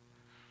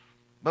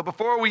 But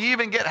before we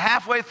even get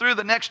halfway through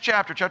the next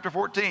chapter, chapter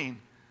 14,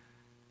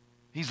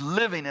 he's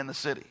living in the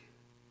city.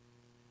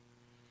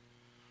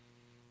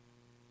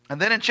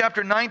 And then in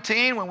chapter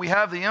 19, when we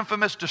have the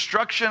infamous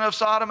destruction of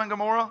Sodom and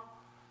Gomorrah,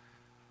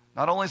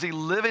 not only is he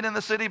living in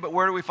the city, but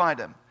where do we find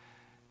him?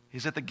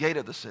 He's at the gate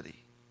of the city,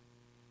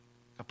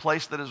 a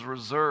place that is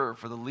reserved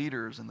for the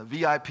leaders and the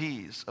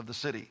VIPs of the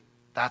city.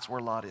 That's where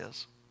Lot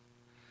is.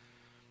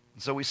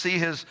 And so we see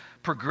his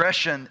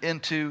progression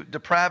into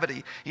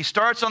depravity. He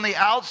starts on the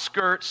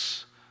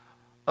outskirts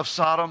of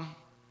Sodom,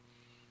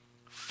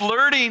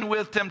 flirting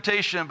with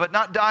temptation, but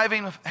not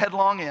diving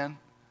headlong in.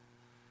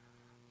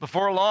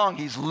 Before long,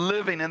 he's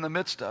living in the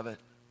midst of it.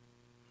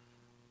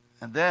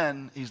 And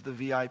then he's the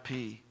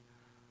VIP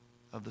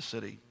of the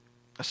city.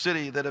 A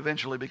city that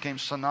eventually became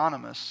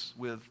synonymous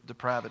with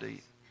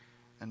depravity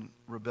and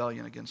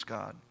rebellion against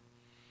God.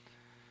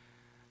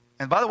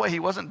 And by the way, he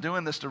wasn't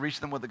doing this to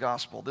reach them with the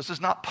gospel. This is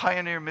not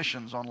pioneer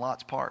missions on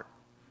Lot's part.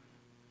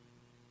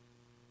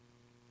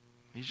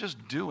 He's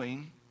just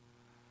doing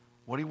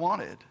what he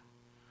wanted.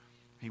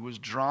 He was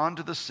drawn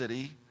to the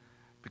city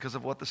because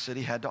of what the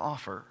city had to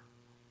offer.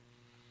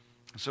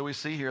 So we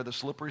see here the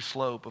slippery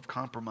slope of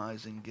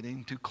compromising,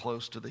 getting too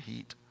close to the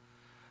heat.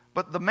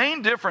 But the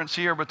main difference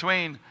here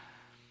between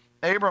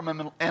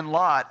Abram and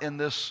Lot in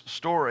this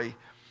story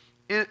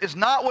is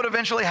not what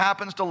eventually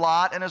happens to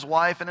Lot and his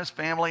wife and his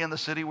family in the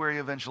city where he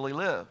eventually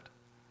lived.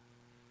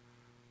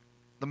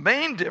 The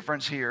main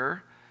difference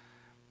here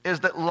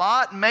is that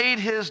Lot made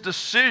his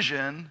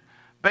decision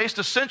based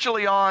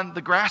essentially on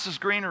the grass is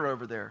greener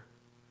over there.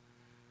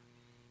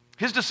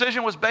 His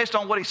decision was based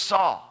on what he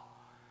saw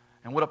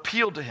and what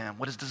appealed to him,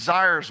 what his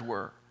desires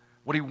were,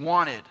 what he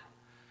wanted.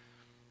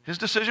 His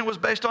decision was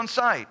based on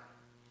sight.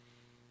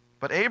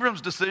 But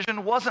Abram's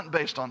decision wasn't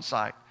based on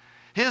sight.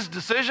 His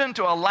decision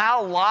to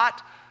allow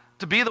Lot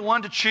to be the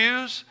one to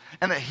choose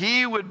and that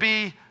he would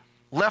be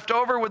left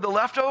over with the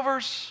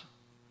leftovers.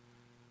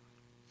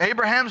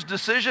 Abraham's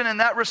decision in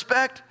that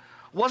respect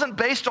wasn't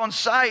based on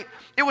sight.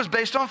 It was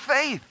based on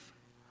faith.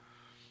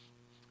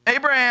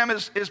 Abraham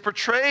is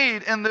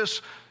portrayed in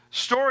this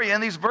story,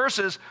 in these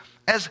verses,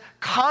 as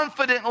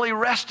confidently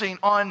resting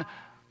on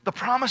the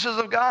promises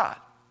of God.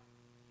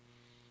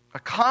 A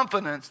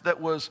confidence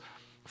that was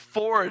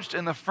forged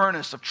in the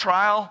furnace of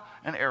trial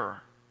and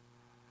error.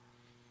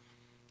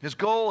 His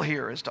goal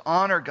here is to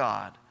honor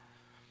God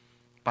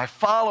by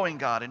following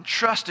God and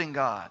trusting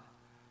God,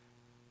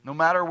 no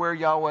matter where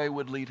Yahweh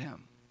would lead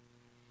him.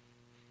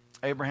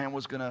 Abraham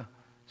was going to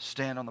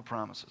stand on the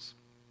promises,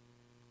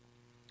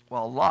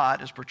 while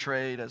Lot is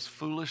portrayed as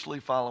foolishly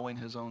following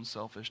his own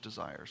selfish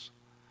desires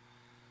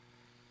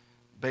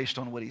based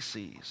on what he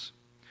sees.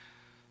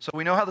 So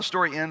we know how the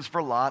story ends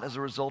for Lot as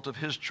a result of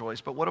his choice,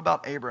 but what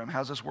about Abraham? How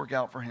does this work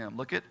out for him?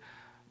 Look at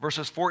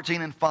verses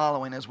 14 and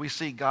following as we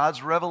see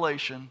God's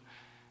revelation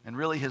and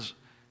really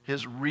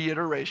his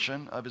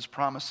reiteration of his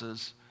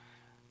promises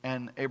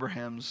and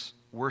Abraham's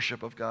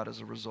worship of God as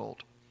a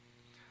result.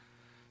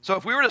 So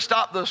if we were to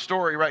stop the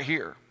story right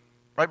here,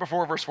 right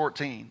before verse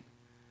 14,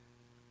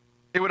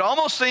 it would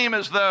almost seem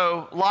as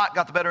though Lot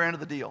got the better end of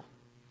the deal.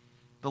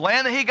 The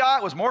land that he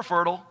got was more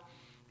fertile,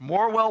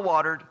 more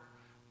well-watered,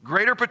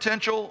 greater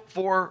potential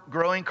for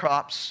growing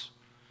crops.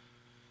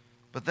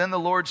 But then the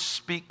Lord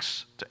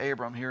speaks to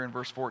Abram here in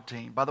verse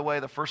 14. By the way,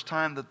 the first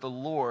time that the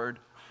Lord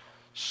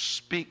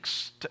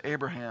speaks to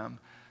Abraham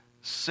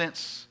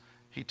since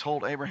he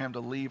told Abraham to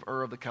leave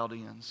Ur of the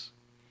Chaldeans.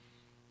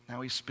 Now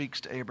he speaks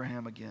to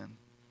Abraham again.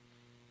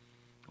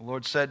 The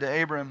Lord said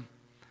to Abram,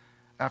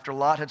 after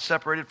Lot had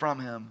separated from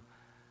him,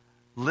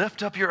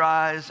 "Lift up your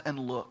eyes and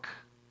look."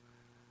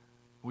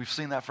 We've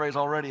seen that phrase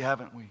already,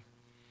 haven't we?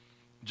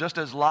 Just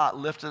as Lot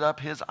lifted up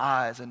his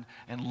eyes and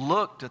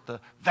looked at the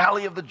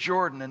valley of the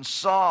Jordan and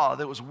saw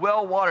that it was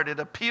well watered, it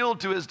appealed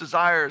to his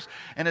desires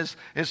and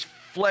his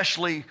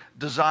fleshly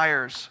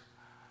desires.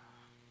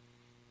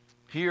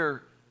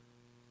 Here,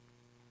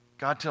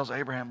 God tells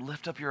Abraham,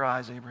 lift up your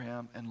eyes,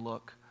 Abraham, and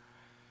look.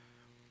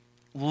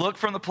 Look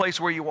from the place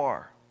where you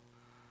are.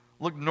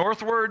 Look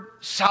northward,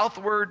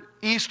 southward,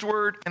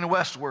 eastward, and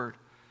westward.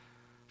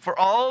 For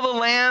all the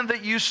land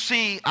that you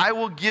see, I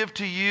will give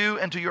to you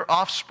and to your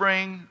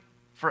offspring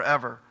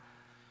forever.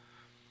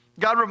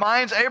 God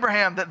reminds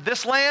Abraham that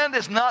this land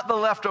is not the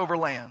leftover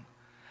land.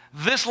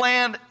 This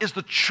land is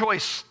the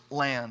choice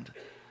land.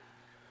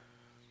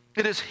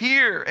 It is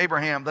here,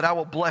 Abraham, that I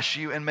will bless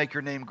you and make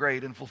your name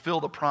great and fulfill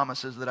the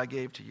promises that I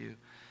gave to you.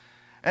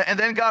 And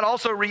then God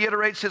also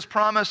reiterates his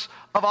promise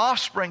of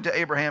offspring to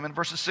Abraham in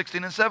verses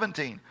 16 and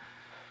 17.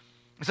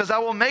 He says, I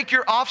will make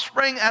your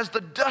offspring as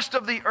the dust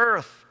of the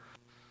earth,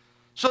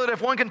 so that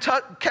if one can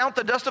count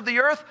the dust of the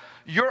earth,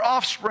 your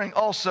offspring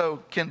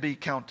also can be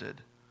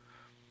counted.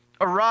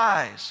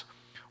 Arise,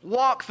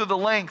 walk through the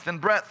length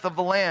and breadth of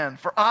the land,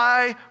 for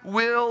I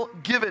will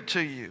give it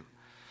to you.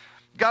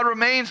 God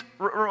reminds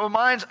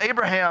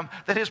Abraham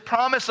that his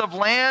promise of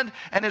land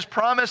and his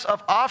promise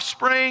of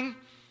offspring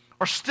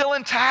are still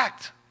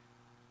intact.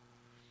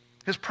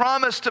 His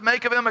promise to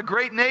make of him a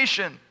great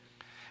nation,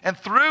 and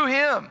through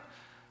him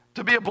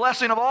to be a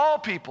blessing of all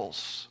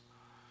peoples,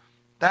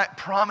 that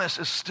promise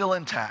is still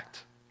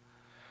intact.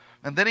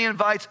 And then he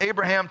invites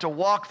Abraham to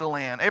walk the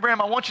land.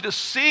 Abraham, I want you to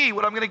see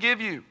what I'm going to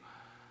give you.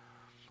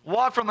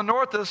 Walk from the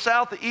north to the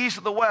south, the east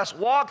to the west.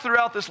 Walk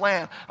throughout this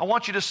land. I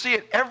want you to see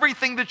it.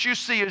 Everything that you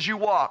see as you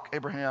walk,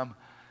 Abraham,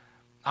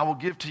 I will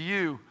give to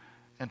you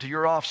and to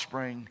your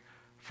offspring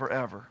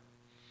forever.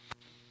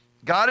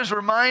 God is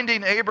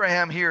reminding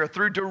Abraham here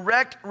through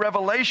direct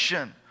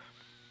revelation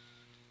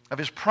of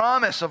his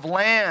promise of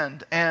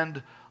land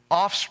and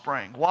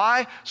offspring.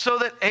 Why? So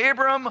that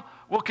Abram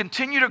will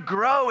continue to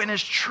grow in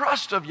his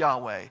trust of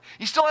Yahweh.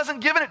 He still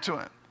hasn't given it to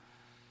him.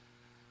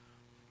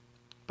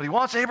 But he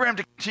wants Abraham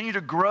to continue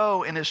to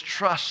grow in his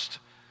trust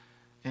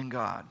in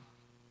God.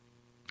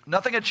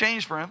 Nothing had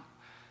changed for him,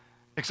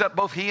 except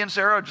both he and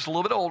Sarah are just a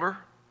little bit older.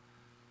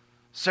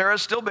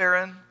 Sarah's still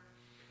barren.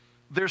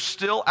 There's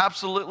still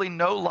absolutely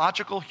no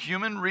logical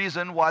human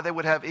reason why they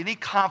would have any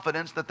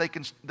confidence that they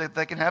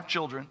can have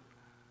children.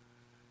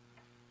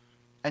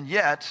 And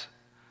yet,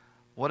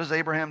 what does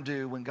Abraham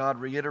do when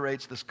God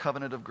reiterates this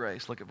covenant of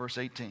grace? Look at verse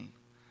 18.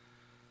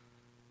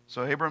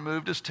 So Abraham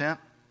moved his tent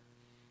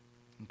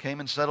and came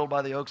and settled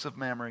by the oaks of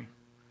Mamre,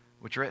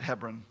 which are at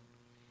Hebron.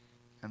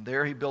 And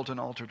there he built an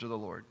altar to the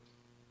Lord.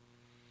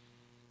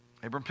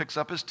 Abram picks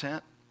up his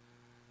tent,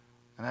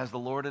 and as the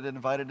Lord had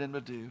invited him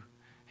to do,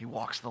 he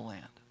walks the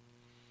land.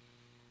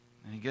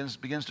 And he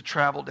begins to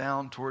travel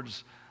down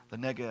towards the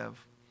Negev.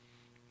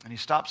 And he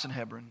stops in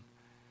Hebron,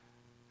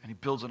 and he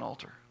builds an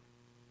altar.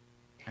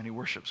 And he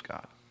worships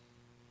God.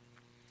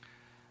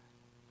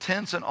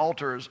 Tents and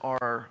altars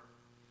are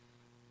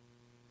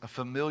a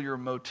familiar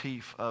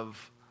motif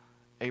of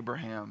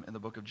Abraham in the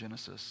book of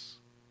Genesis.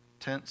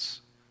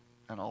 Tents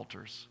and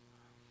altars.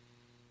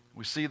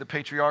 We see the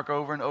patriarch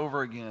over and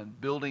over again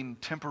building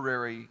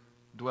temporary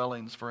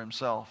dwellings for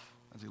himself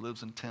as he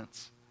lives in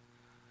tents.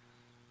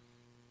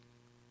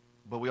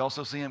 But we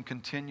also see him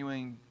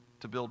continuing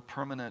to build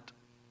permanent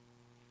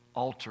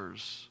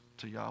altars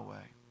to Yahweh.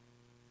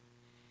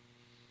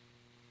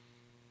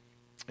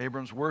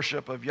 Abram's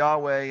worship of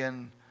Yahweh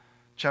in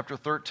chapter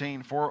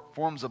 13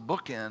 forms a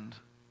bookend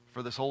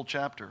for this whole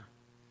chapter.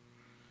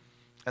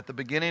 At the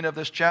beginning of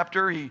this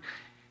chapter,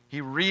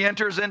 he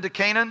re-enters into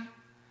Canaan,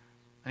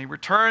 and he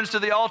returns to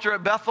the altar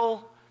at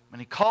Bethel,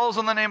 and he calls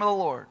on the name of the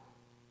Lord,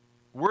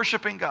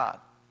 worshiping God.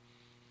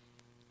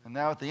 And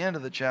now at the end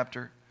of the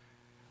chapter,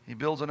 he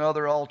builds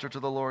another altar to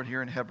the Lord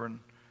here in Hebron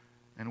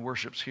and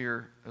worships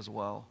here as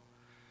well.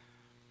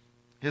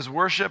 His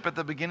worship at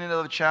the beginning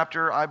of the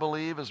chapter, I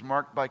believe, is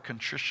marked by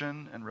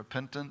contrition and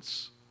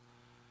repentance,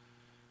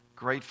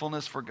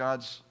 gratefulness for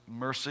God's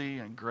mercy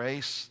and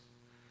grace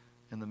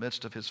in the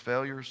midst of his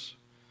failures.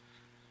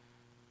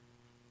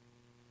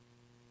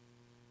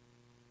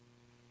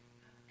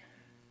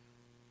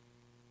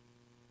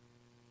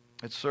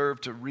 It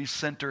served to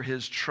recenter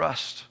his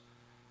trust,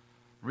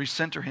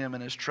 recenter him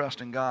in his trust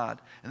in God.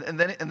 And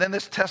then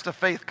this test of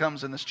faith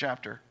comes in this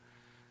chapter.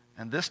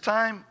 And this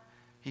time,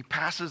 he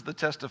passes the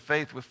test of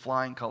faith with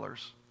flying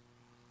colors,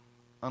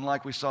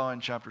 unlike we saw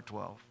in chapter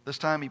 12. This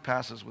time he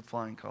passes with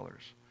flying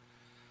colors.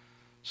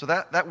 So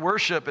that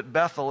worship at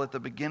Bethel at the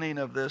beginning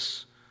of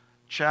this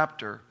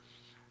chapter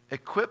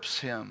equips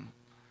him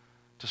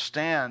to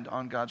stand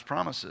on God's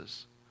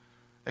promises,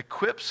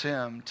 equips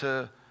him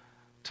to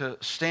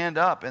stand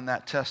up in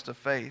that test of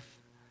faith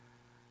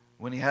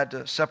when he had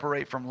to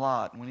separate from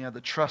Lot, when he had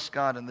to trust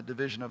God in the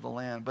division of the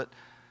land. But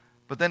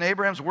then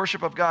Abraham's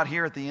worship of God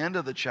here at the end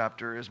of the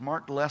chapter is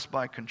marked less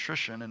by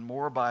contrition and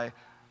more by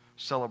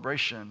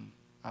celebration,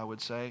 I would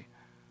say.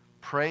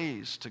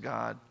 Praise to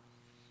God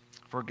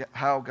for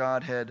how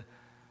God had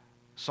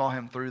saw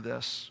him through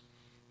this.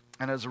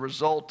 And as a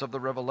result of the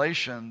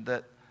revelation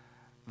that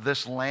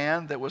this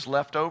land that was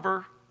left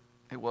over,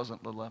 it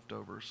wasn't the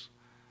leftovers.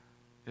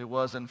 It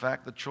was, in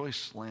fact, the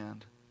choice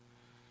land.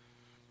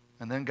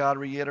 And then God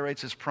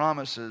reiterates his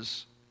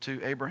promises to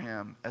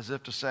Abraham as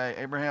if to say,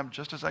 Abraham,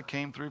 just as I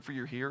came through for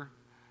you here,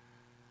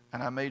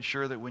 and I made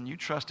sure that when you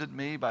trusted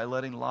me by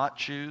letting Lot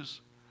choose,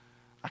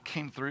 I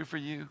came through for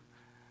you,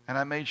 and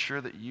I made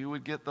sure that you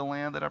would get the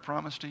land that I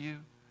promised to you.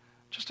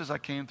 Just as I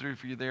came through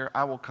for you there,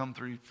 I will come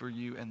through for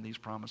you in these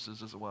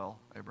promises as well,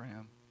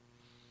 Abraham.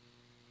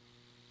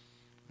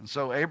 And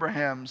so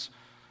Abraham's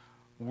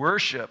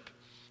worship,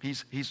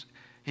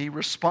 he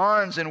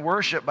responds in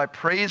worship by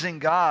praising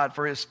God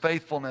for his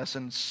faithfulness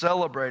and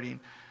celebrating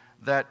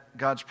that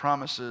God's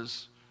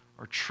promises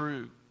are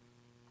true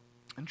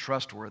and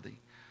trustworthy.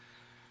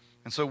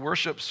 And so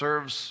worship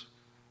serves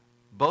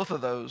both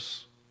of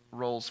those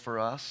roles for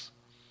us.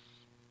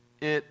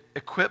 It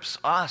equips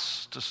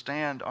us to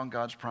stand on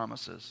God's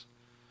promises.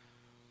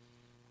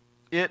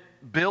 It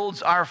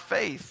builds our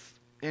faith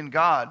in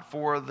God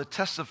for the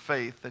tests of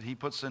faith that He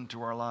puts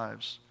into our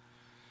lives.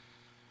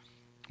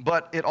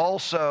 But it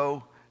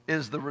also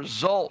is the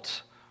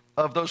result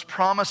of those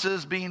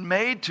promises being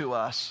made to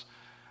us,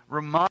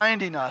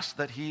 reminding us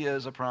that He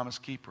is a promise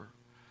keeper.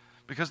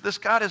 Because this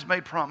God has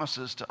made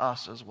promises to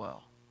us as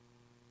well.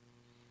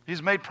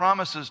 He's made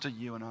promises to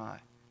you and I.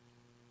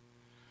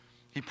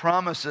 He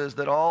promises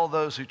that all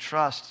those who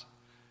trust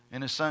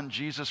in His Son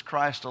Jesus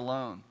Christ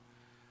alone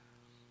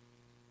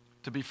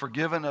to be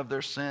forgiven of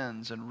their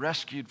sins and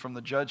rescued from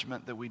the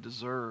judgment that we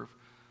deserve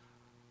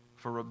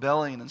for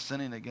rebelling and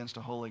sinning against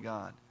a holy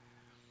God.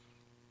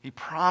 He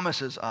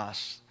promises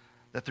us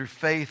that through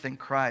faith in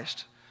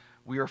Christ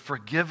we are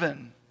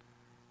forgiven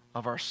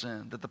of our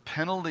sin, that the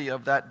penalty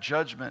of that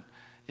judgment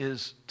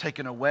is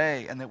taken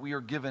away, and that we are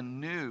given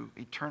new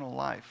eternal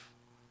life.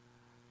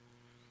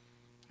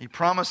 He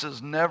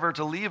promises never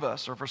to leave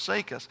us or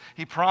forsake us.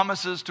 He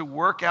promises to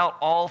work out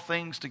all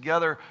things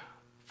together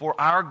for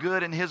our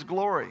good and His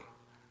glory,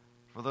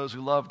 for those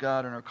who love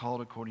God and are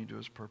called according to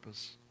His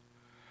purpose.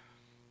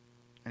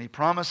 And He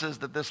promises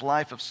that this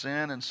life of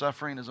sin and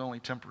suffering is only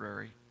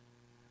temporary,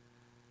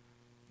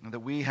 and that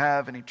we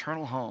have an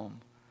eternal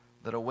home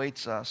that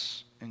awaits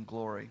us in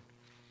glory.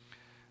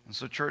 And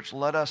so, church,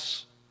 let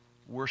us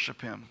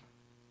worship Him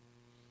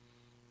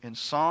in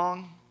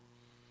song,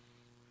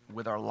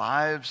 with our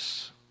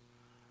lives.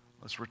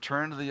 Let's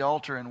return to the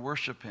altar and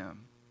worship Him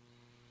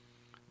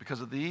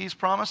because of these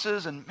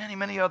promises and many,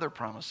 many other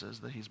promises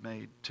that He's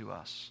made to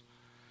us.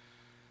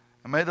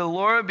 And may the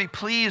Lord be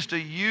pleased to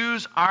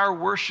use our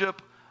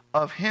worship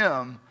of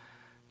Him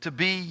to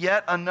be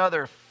yet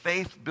another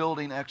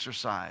faith-building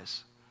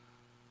exercise,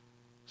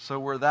 so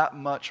we're that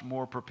much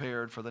more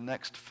prepared for the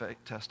next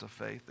test of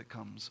faith that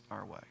comes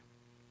our way.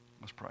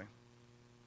 Let's pray.